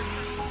gold or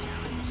purple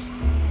challenge.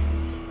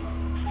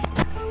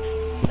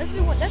 Let's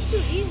do one. That's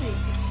too easy.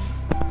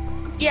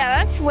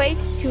 Yeah, that's way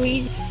too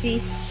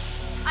easy.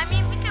 I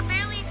mean, we could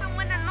barely even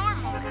win a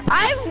normal.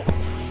 I've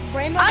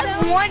Rainbow I've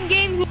challenge? won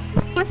games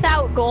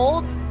without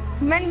gold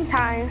many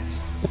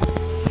times.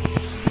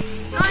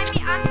 No, I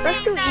mean, I'm That's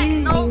saying too that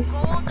no easy.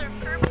 gold or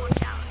purple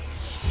challenge.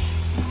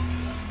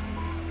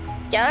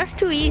 Yeah, that's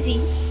too easy.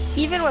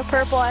 Even with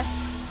purple,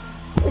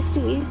 it's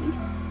too easy.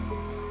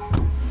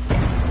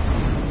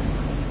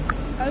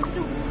 Let's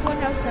do one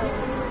house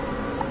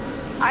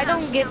challenge. I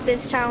don't get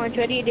this challenge.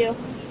 What do you do?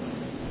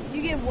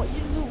 You get what? You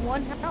just do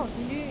one house.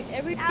 And you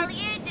every.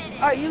 Allier did it.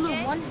 Alright, you loot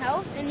AJ. one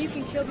house and you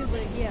can kill people.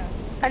 Yeah.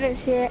 I didn't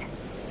see it.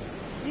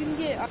 You can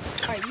get.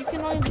 Alright, you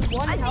can only do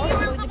one I house. think you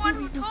were but the the one people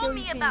who you can told kill, me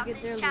you can't about get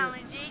this their loot.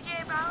 challenge,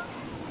 AJ, bros.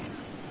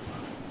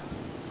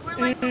 We're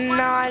like the one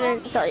No, who I told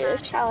didn't me tell you about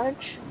this it.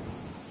 challenge.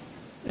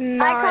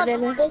 No, I I called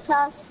didn't. this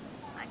house.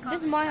 I call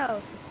This is my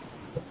house.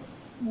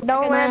 Don't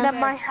Okay, land no, at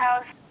my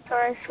house, or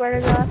I swear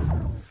to God.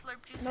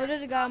 Slurp juice. No,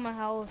 there's a guy in my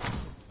house.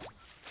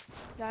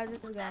 Guys,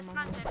 there's a guy That's in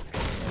my not house. good.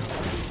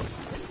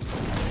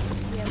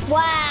 Yeah, my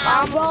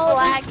Wow, I'm bro,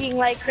 lagging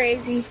like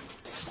crazy.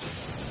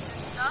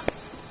 Stuff.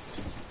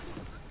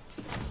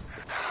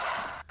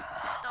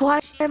 Why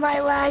am I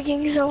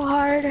lagging so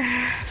hard?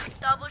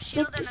 Double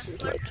shield and a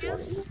slurp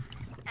juice.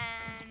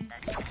 And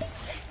that's it.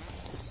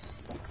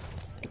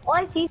 Oh,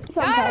 I see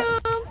some Got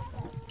pets.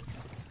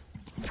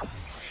 him!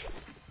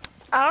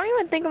 I don't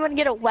even think I'm gonna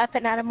get a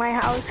weapon out of my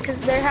house because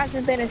there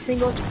hasn't been a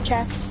single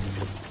chest.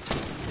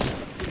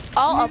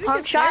 Oh, a Maybe pump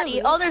it's fire shotty.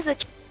 loot. Oh, there's a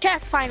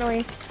chest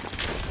finally.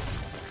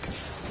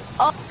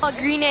 Oh, a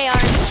green AR.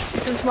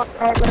 Some smart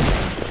hardware.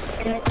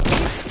 Share loot?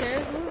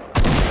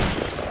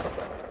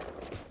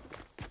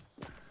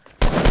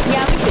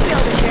 Yeah, we should be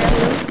able to share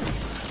loot.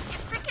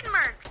 Get freaking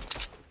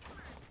murked.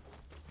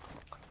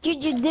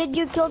 Did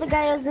you kill the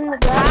guy that was in the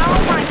glass?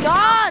 Oh my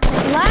god,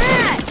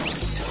 lag!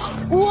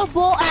 Ooh,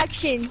 bolt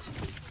action.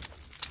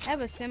 I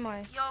have a semi.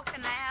 Yo,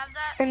 can I have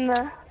that? In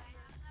the...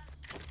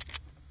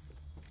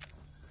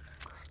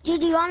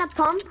 Did you want a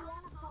pump?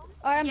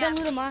 Alright, I'm Yeah, done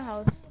looting my please.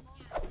 house.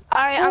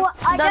 Alright, Oh,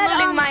 I'm done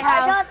looting my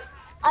house.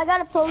 I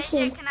got a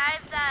potion. AJ, can I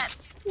have that?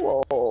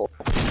 Whoa.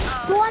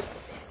 Who wants?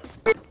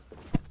 Can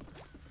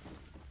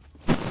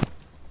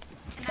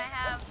I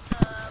have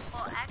the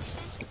bolt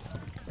action?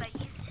 Because I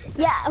used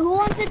to. Yeah, who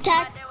wants a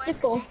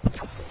tactical?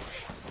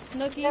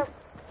 Nookie?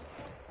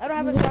 I don't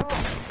have a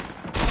shotgun.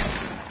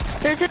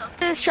 There's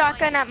a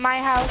shotgun at my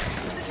house,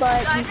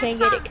 but So I you just can't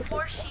get it found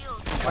 4 shields.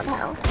 because one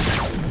house.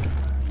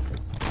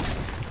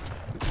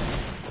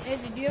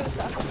 AJ, do you have a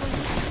shotgun for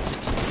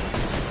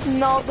me?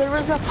 No, there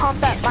was a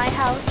pump at my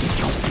house.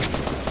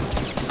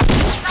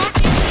 Got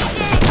you,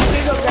 AJ. I'm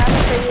gonna go grab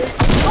it for you.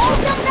 Oh,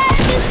 some guy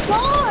at this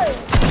bar!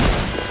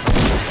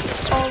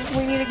 Oh,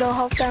 we need to go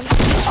help them.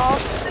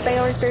 Oh, they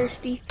are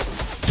thirsty.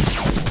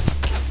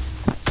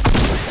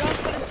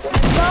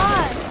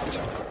 Scar!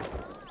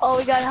 Oh,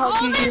 we gotta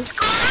help you. Golden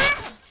scar?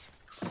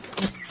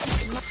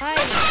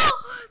 Nice.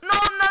 No,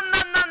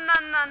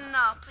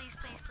 no. Please.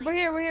 We're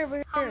here.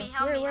 Help me.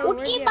 Where's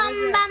Ookie he bum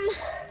at? bum.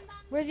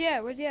 Where's he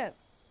at?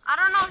 I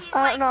don't know. He's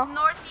I like don't know.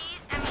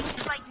 northeast. I mean,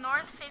 he's like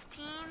north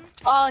 15.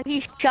 Oh,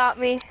 he shot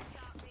me.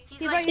 He's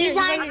He's like, right here. He's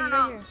He's on-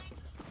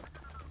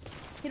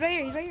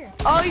 right here.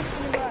 Oh, he's Oh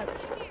my god.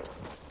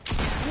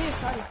 I need a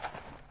shotty.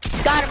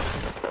 got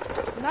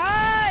him.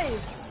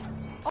 Nice!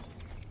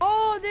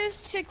 Oh,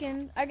 there's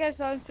chicken. I got a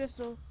silenced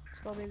pistol. Let's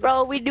go, baby.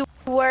 Bro, we do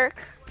work.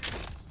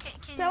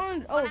 can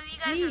Someone- one oh, of you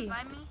guys P.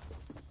 revive me?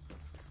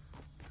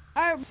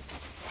 Alright.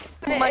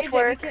 Too much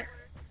work.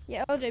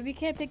 Yeah, OJ, we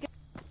can't pick it.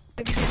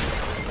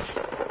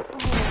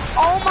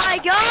 Oh my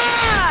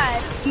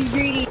god! He's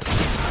greedy.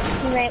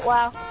 Right,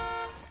 wow.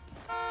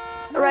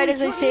 Right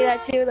as I say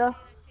that too, though.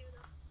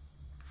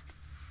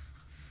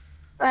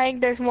 I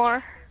think there's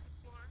more.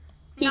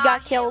 He No,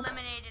 got killed.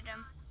 Eliminated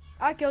him.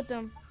 I killed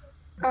him.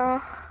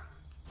 Oh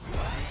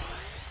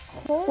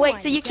Wait,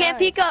 so you can't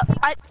pick up.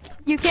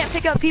 You can't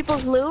pick up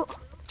people's loot.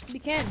 We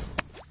can.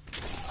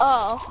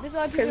 Oh, This is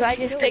all because people I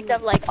can just kill picked you.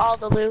 up like all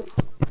the loot.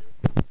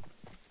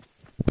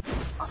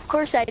 Of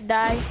course I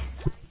die.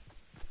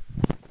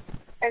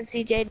 And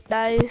CJ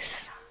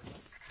dies.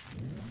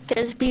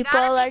 Because people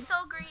Gotta are be so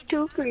greedy.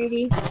 too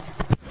greedy.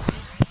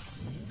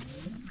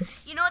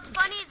 You know what's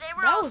funny? They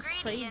were That all was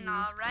greedy crazy. and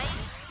all, right?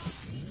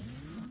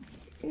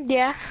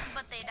 Yeah,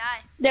 But they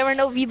die. there were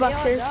no They all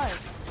V-Bucks. died.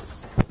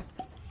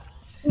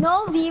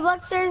 No,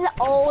 V-Bucksers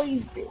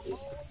always greedy.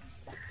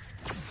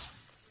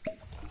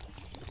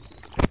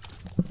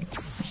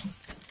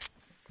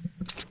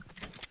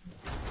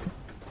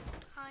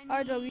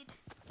 Alright, Joe, need...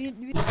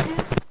 we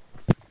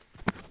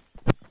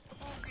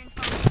Oh, green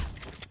phone.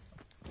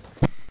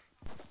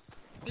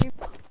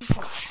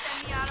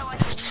 Semi-auto, I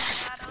hate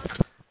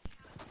semi-autos.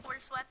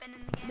 Worst weapon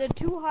in the game. the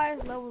 2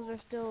 highest levels are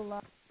still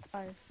alive.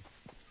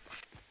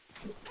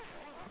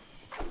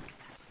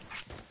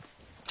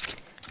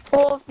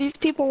 Well, if these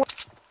people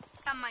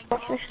Got my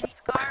golden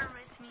scar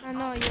with me. I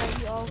know, yeah,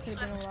 you all could have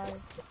been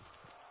alive.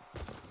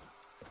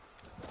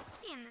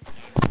 In this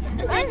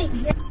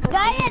game. The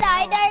guy that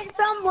I died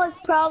from was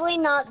probably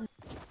not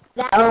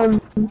that.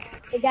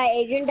 The guy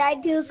Adrian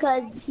died to,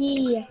 cause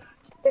he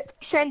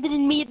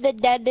sending me the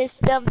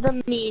deadest of the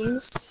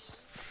memes.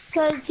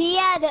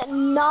 had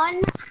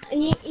none.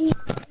 He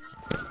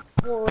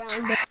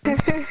around it.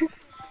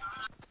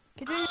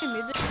 Could you turn the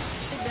music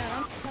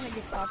down? I'm trying to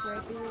get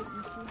copyright through it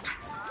and see.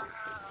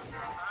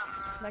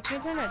 Like, can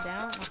you turn it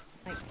down?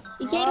 Like,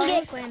 You oh, can't I'm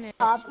get playing it.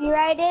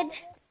 copyrighted.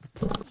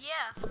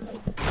 Yeah.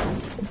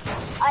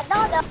 I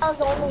thought that was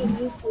only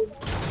YouTube.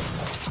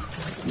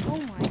 Oh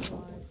my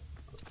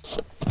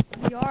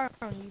god. We are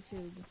on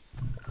YouTube.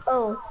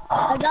 Oh,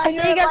 I thought I you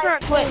thought you guys were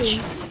like on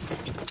Twitch.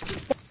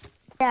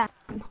 Yeah.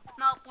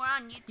 Nope, we're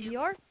on YouTube. We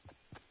are?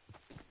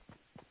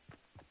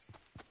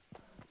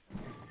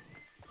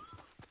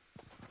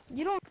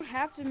 You don't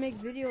have to make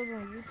videos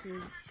on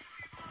YouTube.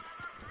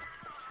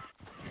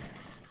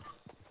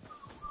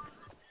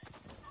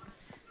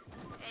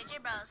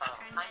 AJ Bros,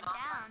 turn that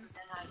down.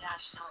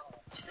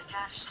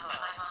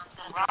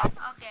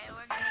 Okay,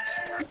 we're gonna get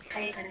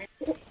copyrighted.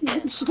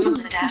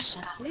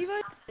 Leave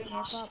it.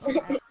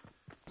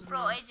 Bro,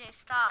 AJ,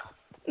 stop.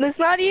 That's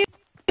not you.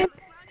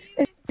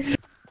 It's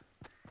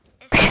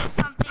still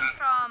something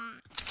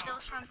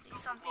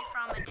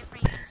from a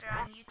different user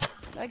on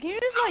YouTube. Like, can you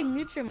just like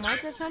mute your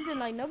mic or something?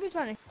 Like, nobody's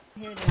trying to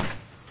hear this.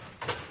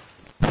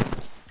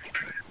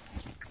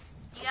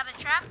 You got a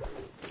trap?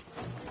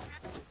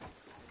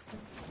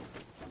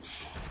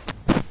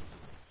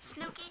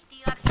 Snooky, do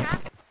you got a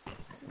trap?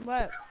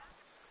 What?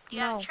 Do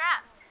you got No. a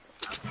trap?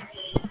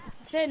 Okay.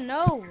 I said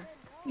no.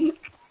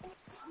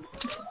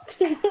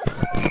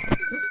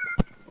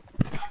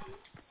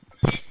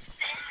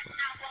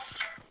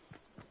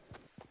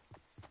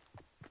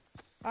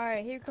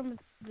 Alright, here comes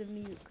the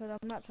mute, because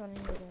I'm not trying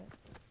to hear that.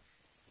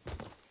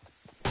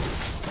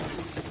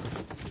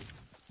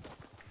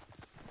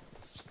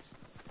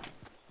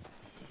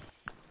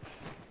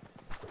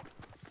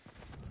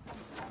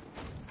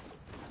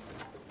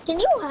 Can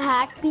you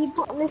hack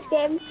people in this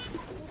game?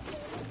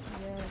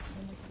 Yes,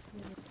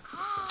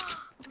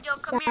 Yo,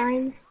 come here.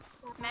 Sign.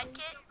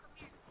 Medkit.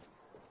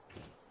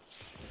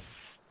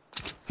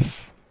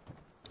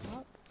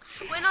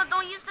 Wait, no,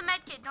 don't use the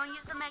medkit. Don't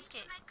use the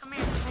medkit. Come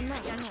here. I'm not,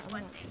 I got I'm you not, I'm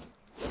one not. thing.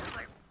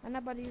 Slurp. I'm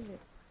not about to use it.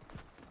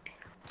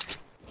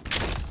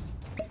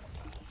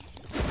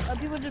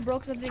 People just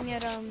broke something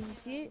at, you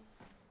see it?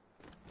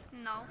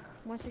 No.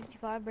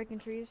 165, breaking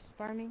trees,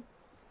 farming.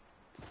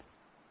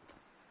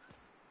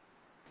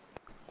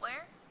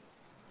 Where?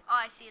 Oh,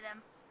 I see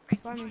them.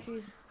 Breaking Farming trees.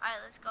 trees. Alright,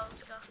 let's go,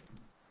 let's go.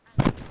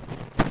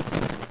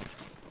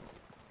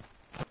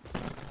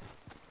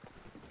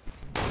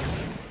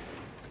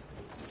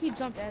 He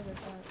jumped as I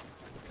thought.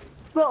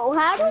 Bro,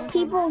 how do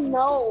people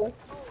know?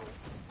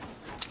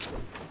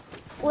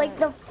 Like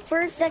the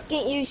first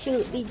second you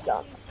shoot, he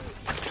jumps.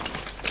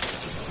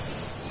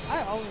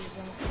 I always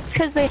jump.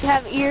 Because they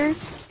have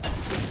ears.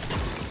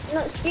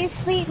 No,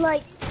 seriously,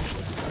 like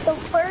the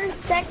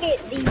first second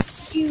they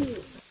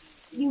shoot,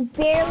 you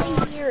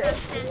barely hear it.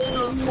 Of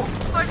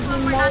course,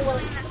 when we're not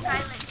doing the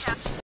silent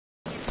challenge,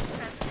 it's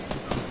press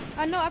pistol.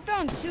 I know, I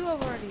found 2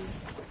 already.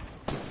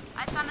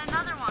 I found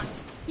another one.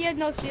 He has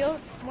no shield.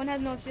 One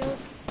has no shield.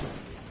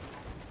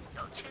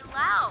 Yo, chill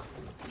out.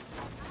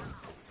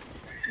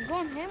 I'm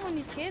going ham on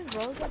these kids,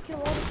 bro. Gotta kill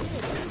all the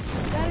kids.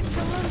 Gotta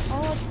kill them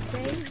all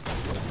day.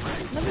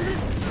 Let me loot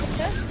the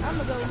chest.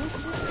 I'ma go loot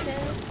this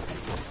chest.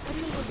 Let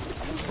me go loot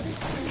this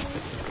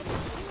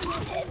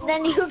chest.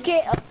 Then you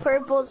get a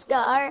purple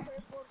scar.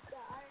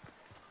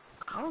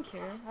 I don't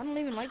care. I don't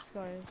even like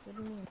scars. What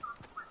do you mean?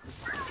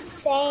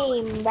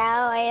 Same, bro.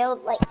 I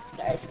don't like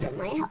scars for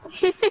my health.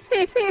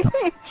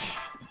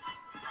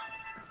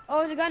 Oh,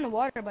 there's a guy in the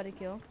water about to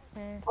kill.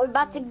 We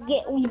about to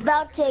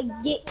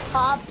get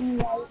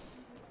copyright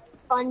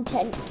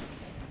content.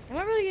 Am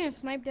I really getting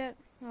sniped at?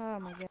 Oh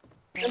my god.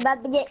 We're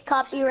about to get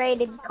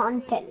copyrighted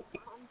content.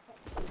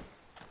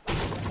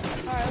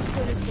 Alright, let's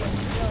kill this kid.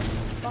 Go.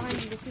 Behind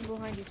you, there's people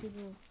behind you, 2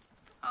 people.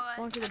 Okay.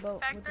 Going to the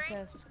boat with the Factory?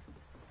 chest.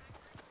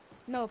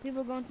 No,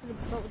 people going to the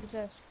boat with the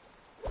chest.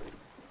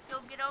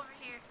 Yo, get over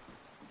here.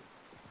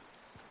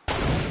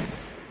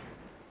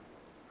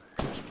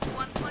 The people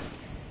 120.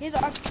 Here's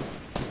our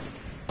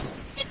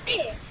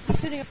He's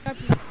shooting at our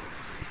people.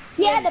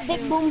 He had a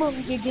big boom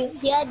boom, Juju.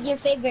 He had your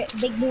favorite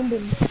big boom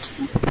boom.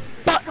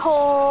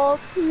 Butthole.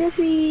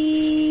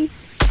 Sniffy.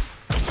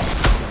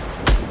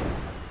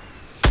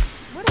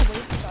 What a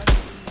waste of our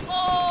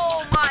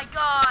Oh my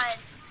god.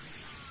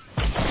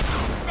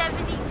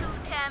 72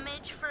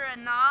 damage for a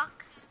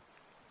knock.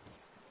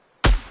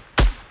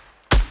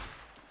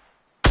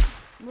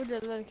 Where'd the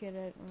other kid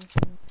at?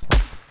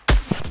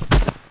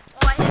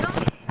 Oh, I hit him.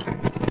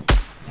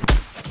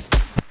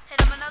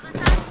 Hit him another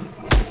time.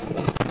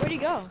 Where'd he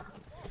go?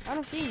 I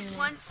don't see him.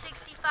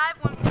 165,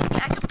 150.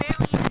 I can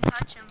barely even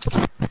touch him.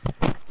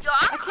 Yo,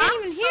 I can't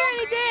even hear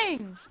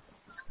anything!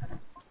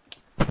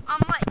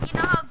 I'm like, you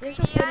know how There's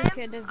greedy a I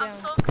kid am? that's I'm down.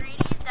 so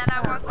greedy that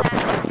I want that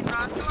freaking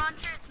rocket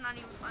launcher. It's not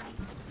even funny.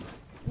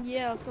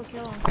 Yeah, let's go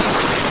kill him.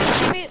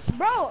 Wait,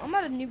 bro, I'm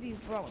not a newbie,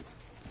 bro.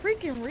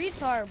 Freaking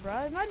retard, bro.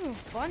 It's not even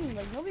funny.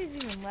 Like, nobody's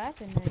even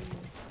laughing at you.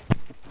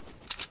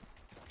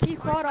 He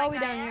crawled all the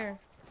way down here.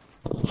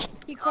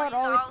 He Oh, crawled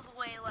he's all the way. all the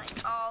way,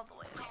 like, all the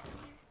way.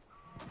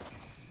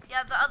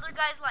 Yeah, the other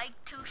guy's like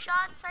 2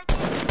 shots, I think.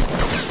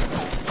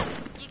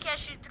 You can't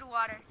shoot through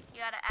water.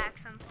 You gotta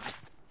axe him.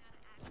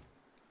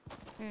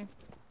 You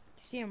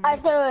see him, I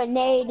right? threw a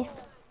nade.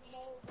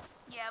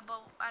 Yeah,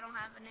 but I don't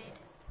have a nade.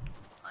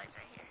 Oh, he's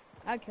right here.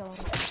 I'll kill him.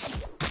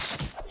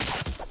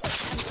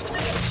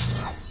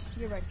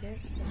 You're right, kid.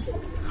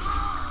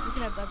 You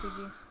can have the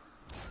RPG.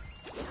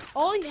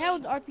 All he had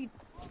was RPG.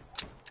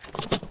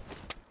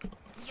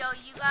 Yo,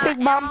 you got Big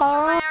ammo for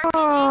my RPG? I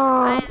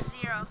bomb. have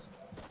 0.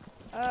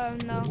 No, I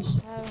don't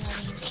have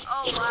any.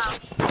 Oh, wow.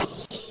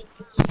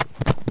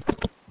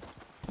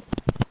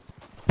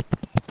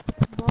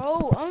 Bro,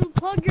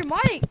 unplug your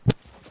mic!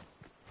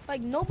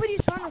 Like,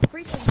 nobody's trying to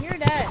freaking hear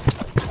that.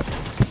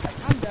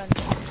 I'm done.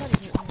 Try to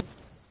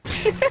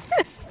hit me.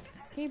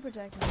 Can you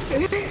protect me?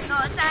 No,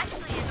 it's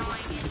actually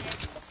annoying, isn't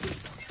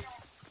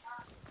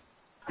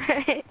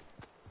it?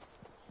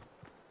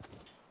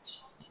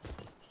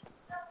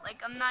 Like,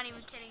 I'm not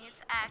even kidding.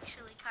 It's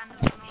actually kind of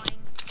annoying.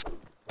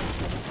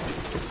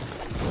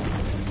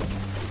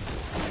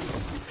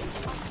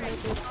 Okay,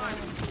 storm.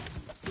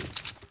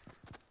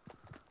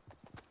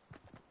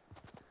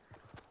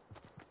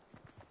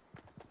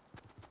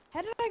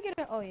 How did I get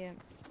it? Oh, yeah.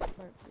 Sorry,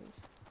 please.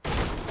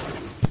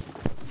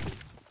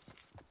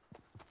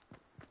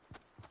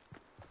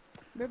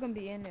 We're gonna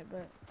be in it,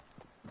 but...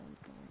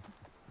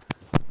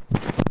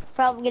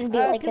 Probably gonna be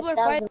like people are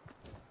 1,000.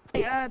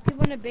 fighting.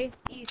 People in the base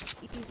east.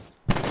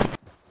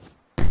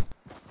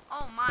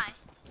 Oh, my.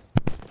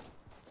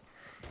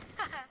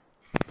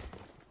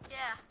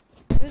 Yeah.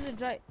 There's a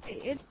like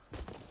it.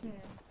 Yeah.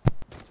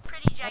 It's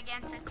pretty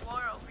gigantic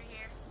war over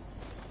here.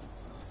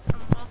 Some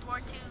World War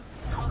II,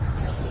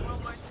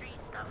 World War III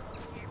stuff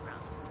over here,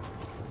 bros.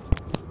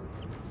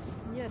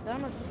 Yeah,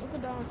 Donald. Look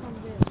at Donald Trump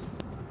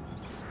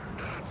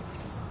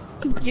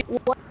did.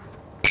 What?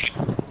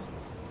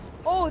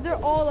 Oh, they're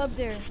all up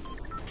there.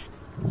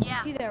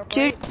 Yeah. See that,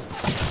 Dude, right?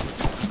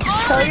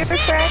 Oh, tell your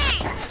it's friend. me!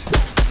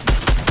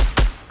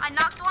 I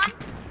knocked one.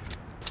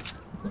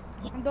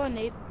 I'm throwing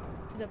Nate.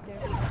 He's up there.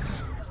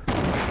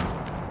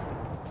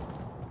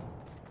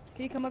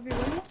 Can you come up here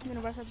with me? I'm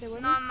gonna rush up there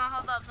with No, me. no,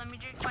 hold up. Let me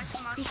drink my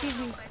small He shit sees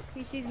real me. quick.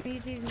 He sees me. He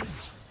sees me.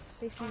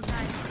 They see me.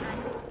 Nice,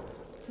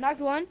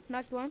 Knocked one.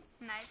 Knocked one.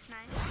 nice.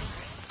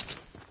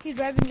 He's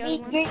driving the other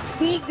one.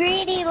 Be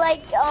greedy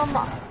like You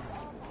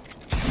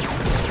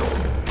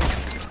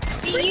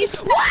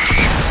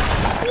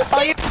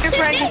Oh, your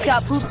friend just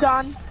got pooped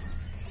on.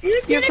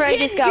 Your friend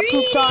just got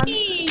pooped on.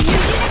 You should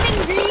have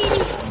been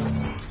greedy.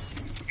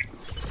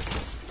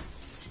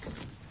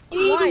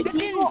 Why? You People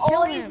didn't kill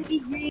always him. be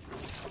greedy.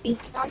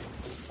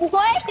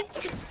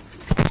 What?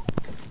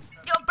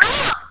 Yo, bro!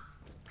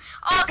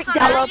 Oh, so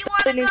now Download you the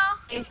wanna new go?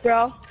 games,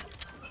 bro.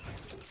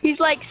 He's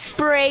like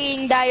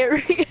spraying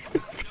diarrhea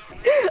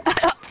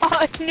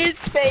on his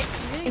face,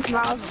 his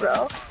mouth,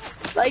 bro.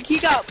 Like he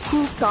got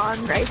pooped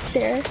on right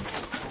there.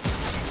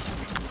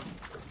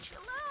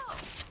 Chill out.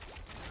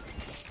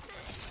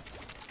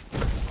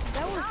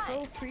 That was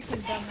so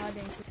freaking dumb how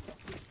they.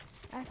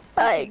 I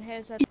Like, freaking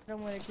headshot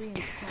them with a green.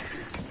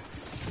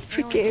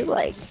 freaking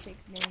like,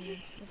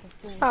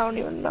 I don't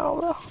even know,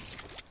 bro. Oh,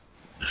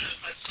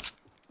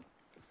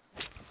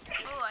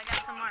 I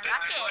got some more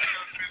rocket.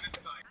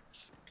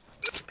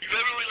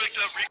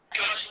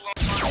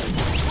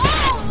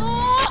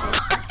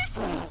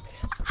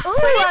 Ooh,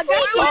 I got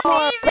some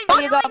more.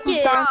 You got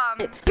pooped on.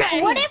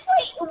 What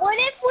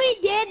if we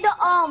did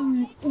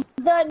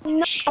the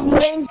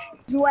range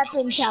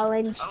weapon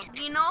challenge?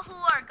 Do you know who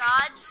are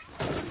gods?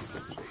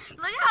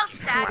 Look at how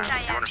stacked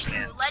I am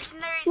too.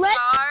 Legendary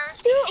star.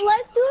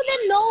 Let's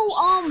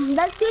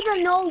do the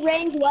no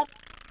range weapon.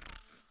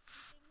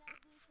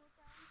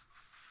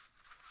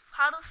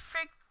 How the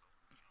frick?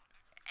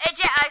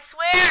 AJ, I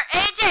swear,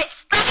 AJ,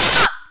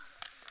 stop!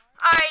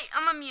 Alright,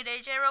 I'm gonna mute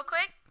AJ real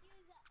quick.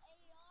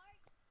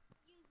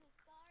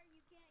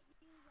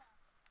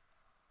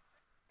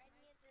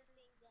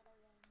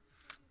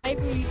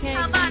 You can't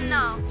How about use no?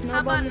 How snowball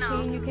about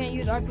machine, no? you can't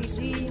use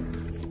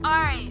RPG.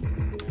 Alright,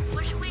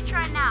 what should we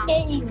try now?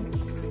 Oh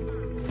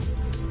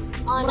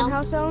What no.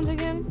 house challenge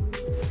again?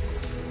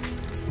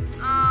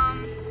 Nah.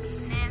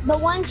 The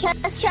one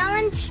chest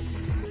challenge?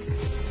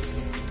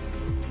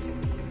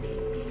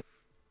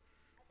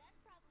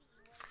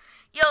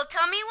 Yo,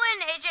 tell me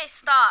when AJ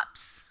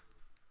stops.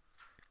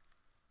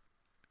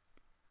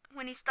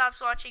 When he stops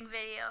watching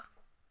video.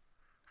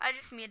 I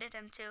just muted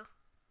him too.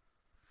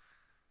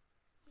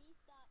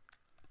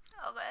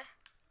 Okay.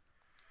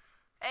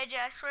 AJ,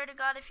 I swear to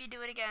God, if you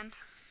do it again,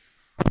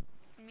 I'll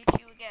mute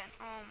you again.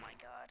 Oh my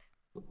God.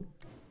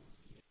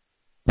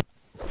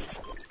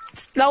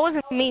 That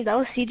wasn't me, that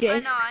was CJ. I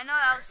know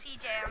that was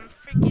CJ. I'm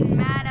freaking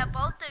mad at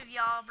both of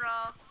y'all,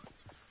 bro.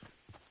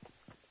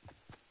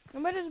 I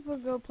might just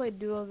go play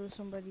duos with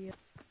somebody else.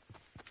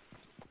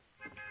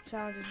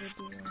 Challenges with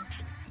duos.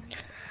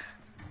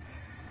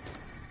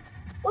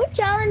 What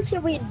challenge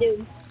should we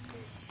do?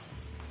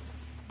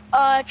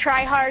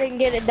 Try hard and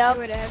get it done.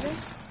 Wait, Evan?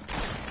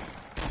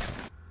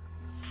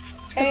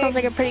 That sounds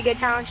like a pretty good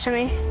challenge to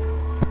me.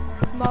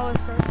 Smaller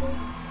circle.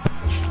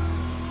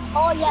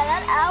 Oh yeah,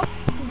 that out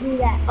to do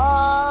that.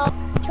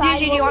 Try.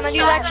 Gigi, do you want to do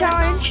that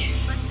challenge?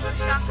 Let's do the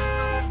shotguns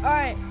only.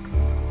 Alright.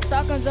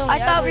 Shotguns only. I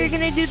thought we agree.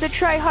 were gonna do the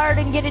try hard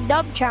and get it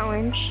dub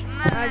challenge. No,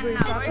 I no, agree, no.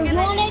 shotgun. We're You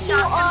gonna wanna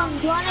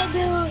do shotgun.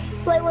 do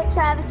play with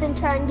Travis and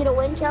try and get a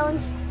win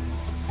challenge?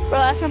 Bro,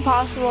 that's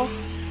impossible.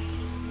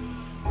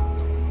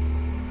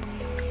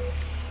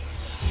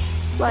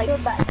 Like, So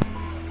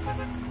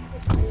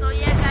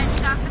yeah, guys,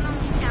 shotgun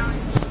only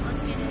challenge.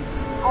 Let's get it.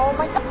 Oh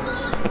my god.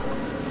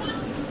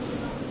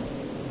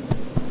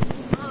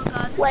 Oh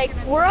God. this is like gonna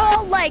be we're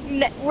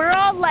hard.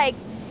 all like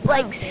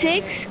like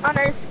 6 on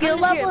our skill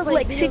I'm just here level to is play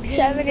like video 6, games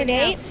 7, and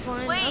have 8,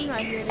 fun. Wait, I'm not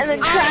here to and then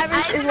do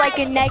Travis is like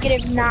a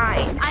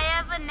 -9. I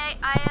have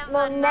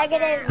another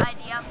negative-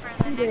 idea for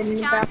the next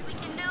challenge we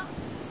can do.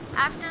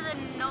 After the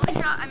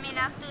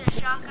after the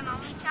shotgun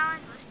only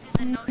challenge, let's do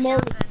the no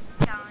shotgun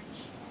challenge.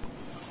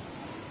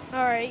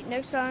 Alright,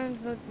 next time,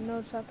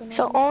 no shotgun.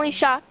 So only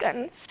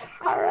shotguns.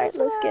 Alright,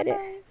 let's get it.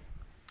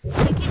 We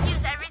could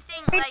use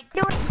everything like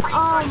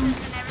resources and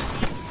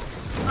everything,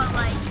 but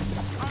like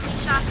only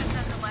shotguns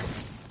as a weapon.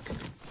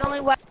 It's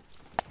only what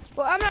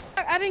Well, I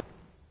didn't.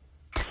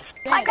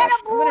 I got a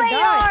blue AR. Bro, this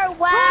is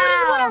what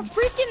I Wow.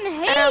 freaking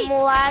hate. and I'm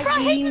Bro, I hate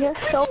lagging this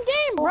so freaking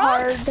game, bro.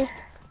 hard.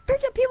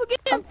 Freaking people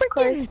getting Of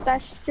course, freaking.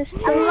 that's just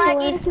I'm the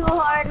lagging way. too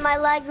hard. My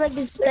lag like is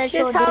It's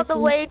special. just how the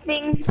edition. way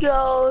things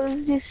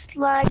goes. Just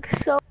lag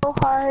so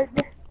hard.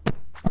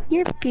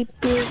 Your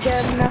pee-pee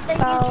gonna They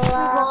fall use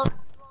off. remote.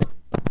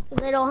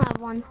 They don't have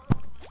one.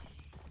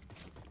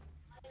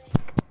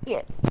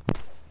 Yeah.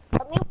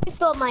 me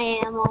restore my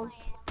ammo.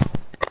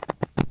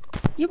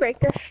 You break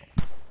this.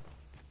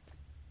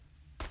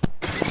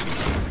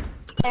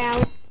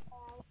 Down.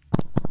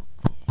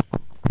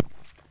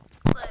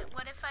 But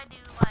what if I do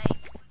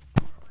like?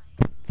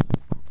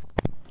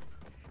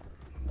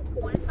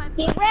 What if I put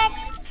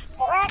this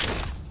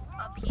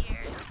up here?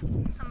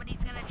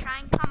 Somebody's gonna try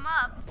and come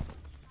up.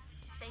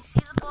 They see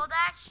the bold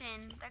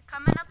action. They're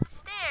coming up the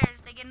stairs.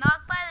 They get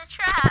knocked by the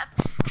trap.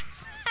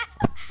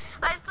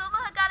 I still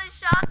got a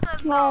shotgun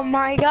though. Oh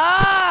my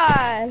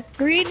god!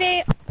 Green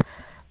A,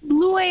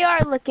 blue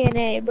AR looking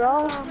A,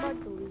 bro. I'm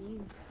about to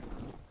leave.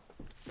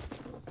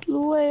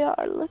 Blue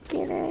AR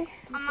looking A.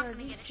 I'm not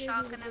gonna get a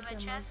shotgun of a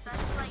chest.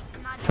 That's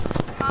like not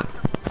even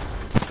possible.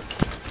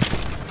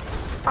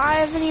 I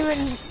haven't even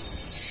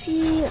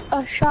seen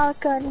a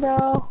shotgun,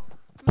 bro.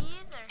 Me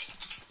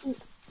either.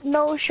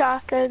 No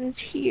shotguns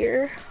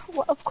here.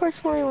 Well, of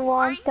course we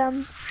want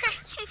them.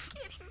 Freaking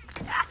kidding me?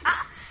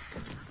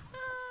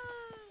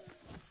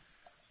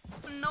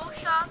 No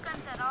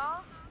shotguns at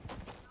all?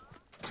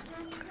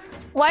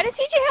 Why does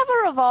CJ have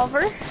a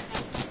revolver?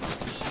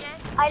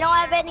 CJ? I don't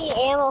have any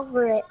ammo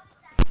for it.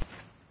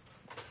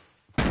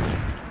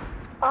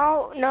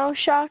 Oh, no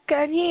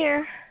shotgun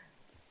here.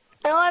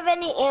 I don't have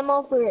any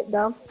ammo for it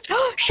though.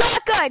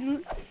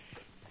 Shotgun!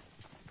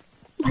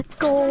 Let's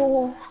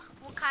go.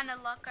 What kind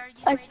of luck are you,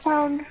 I AJ?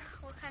 found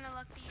What kind of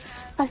luck do you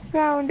have? I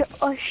found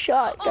a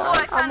shotgun. Oh,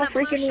 I I'm found a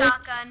blue freaking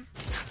shotgun.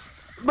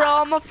 bro,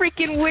 I'm a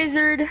freaking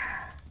wizard.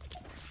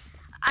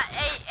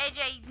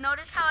 AJ,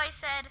 notice how I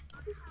said,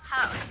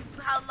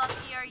 how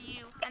lucky are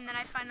you? And then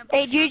I find a blue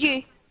Hey,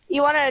 Gigi,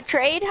 you want to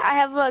trade? I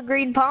have a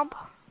green pump.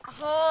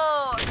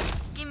 Oh,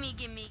 gimme.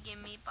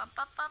 Bum,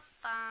 bum, bum,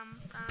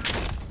 bum,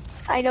 bum.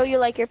 I know you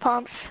like your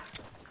pumps.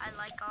 I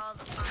like all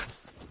the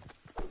pumps.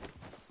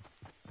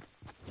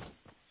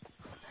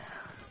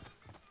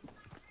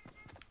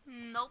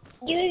 Nope.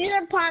 Use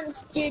your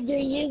pumps, dude.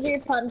 Use your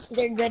pumps.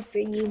 They're good for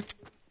you.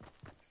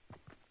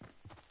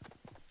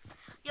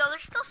 Yo,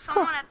 there's still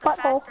someone at the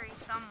butthole. factory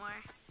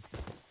somewhere.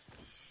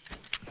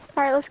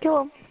 Alright, let's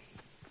kill him.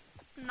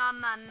 No,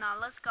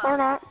 let's go. Or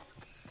not.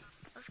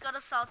 Let's go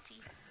to Salty.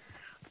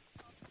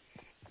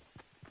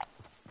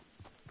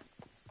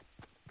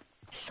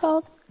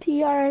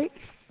 Salty, alright.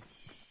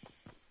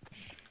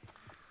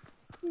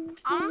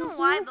 I don't know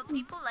why, but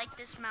people like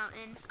this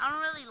mountain. I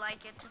don't really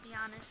like it, to be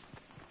honest.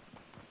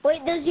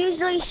 Wait, there's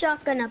usually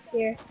shotgun up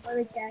here. Let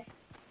me check.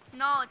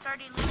 No, it's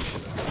already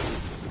looted.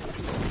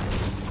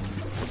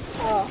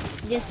 Oh,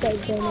 just say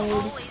People grenade.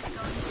 always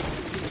go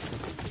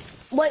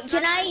to Wait,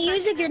 can I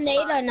use a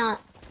grenade or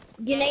not?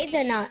 Grenades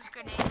or not? use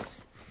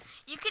grenades.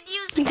 You could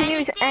use You can anything,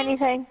 use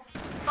anything.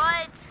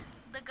 but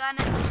the gun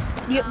is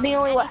The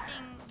only weapon.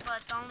 anything,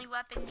 but the only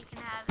weapon you can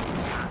have is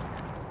a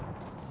shotgun.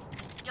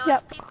 Yo, Yep.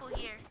 there's people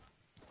here.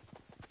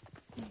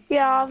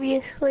 Yeah,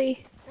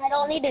 obviously. I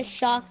don't need a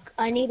shock.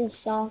 I need a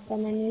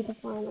shotgun. I need to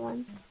find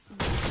one.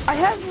 I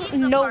have Leave the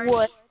no party.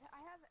 wood.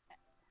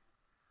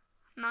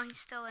 No, he's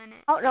still in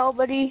it. I don't know,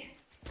 but he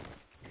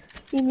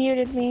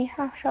muted me,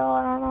 so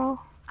I don't know.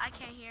 I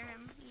can't hear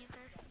him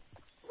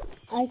either.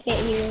 I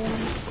can't hear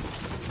him.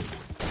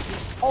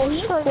 Oh,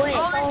 he quit.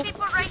 Oh, there's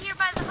people right here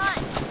by the hut.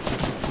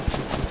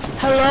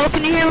 Hello,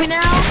 can you hear me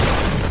now?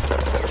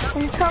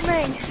 I'm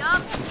coming.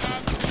 Yup,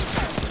 dead.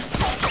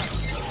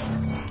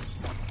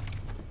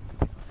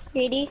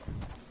 Greedy.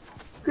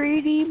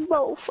 Greedy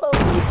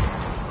mofos.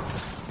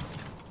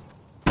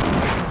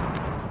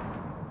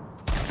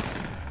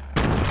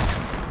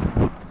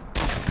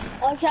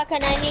 Oh, shotgun.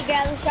 I need to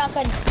grab the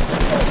shotgun.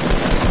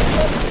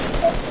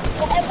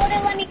 It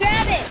wouldn't let me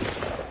grab it.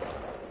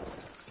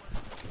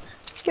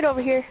 Get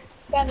over here.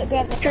 Grab it.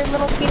 Your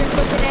little penis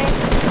looking at.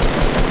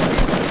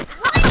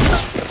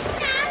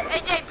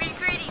 AJ, be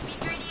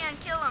greedy and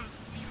kill him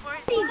before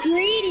it's Be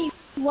greedy.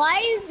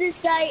 Why is this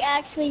guy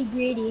actually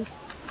greedy?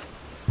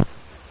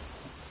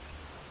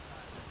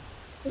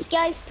 This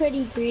guy's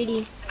pretty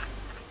greedy.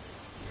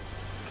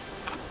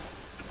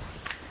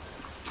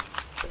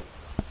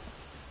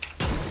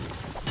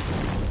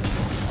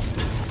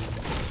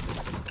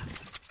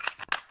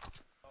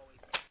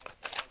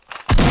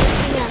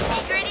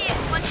 Be greedy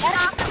once you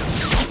knock him.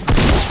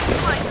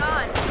 Oh my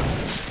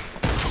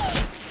god.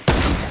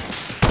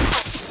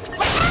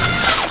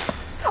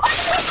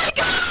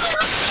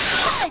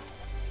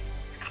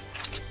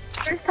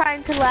 First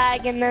time to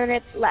lag and then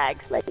it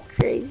lags like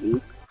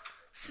crazy.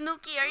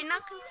 Snooky, are you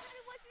not gonna...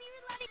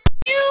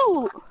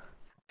 You!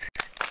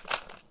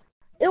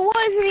 It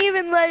wasn't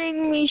even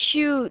letting me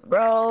shoot,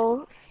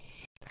 bro.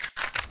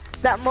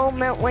 That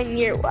moment when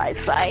your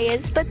Wi-Fi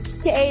is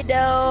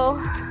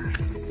potato.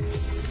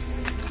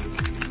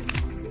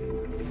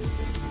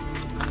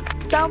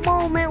 The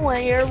moment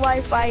when your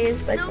Wi-Fi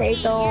is Snooky,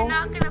 potato. you're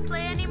not gonna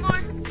play anymore?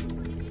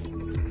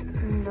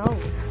 No.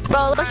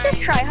 Bro, let's just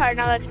try hard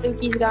now that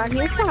Snooky's gone. He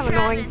was kind of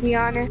annoying, to be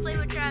honest. Let's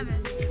play with Travis.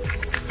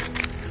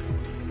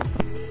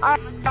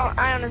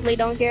 I honestly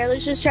don't care.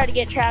 Let's just try to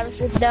get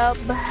Travis a dub.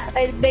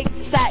 A big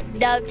fat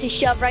dub to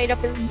shove right up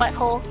his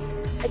butthole.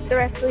 like the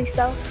rest of these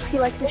stuff. He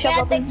likes to We shove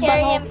have up to his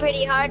carry butthole. him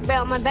pretty hard,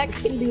 but my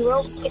back's gonna be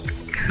broken.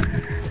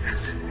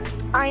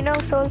 I know,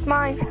 so is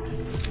mine.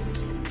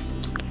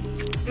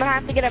 I'm gonna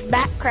have to get a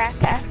back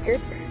crack after.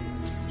 I'm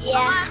gonna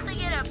Yeah. have to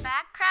get a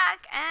back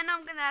crack, and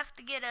I'm gonna have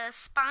to get a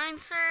spine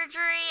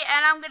surgery,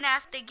 and I'm gonna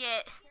have to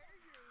get...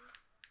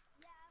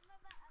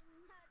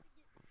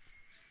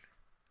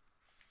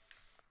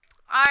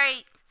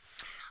 Alright.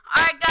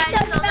 Alright guys,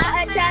 so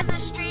that's the end of the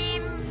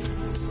stream.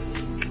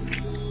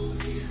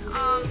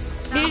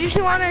 Do you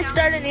just want to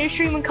start a new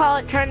stream and call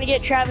it trying to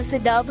get Travis a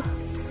dub?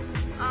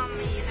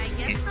 I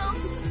guess so.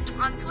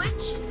 On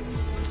Twitch?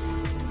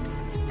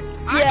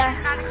 Yeah.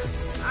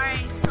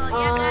 Alright, so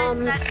yeah guys,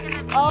 that's gonna be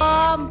it. So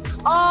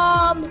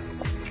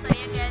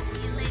yeah guys,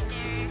 see you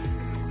later.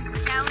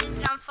 Challenge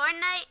on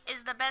Fortnite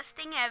is the best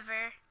thing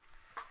ever.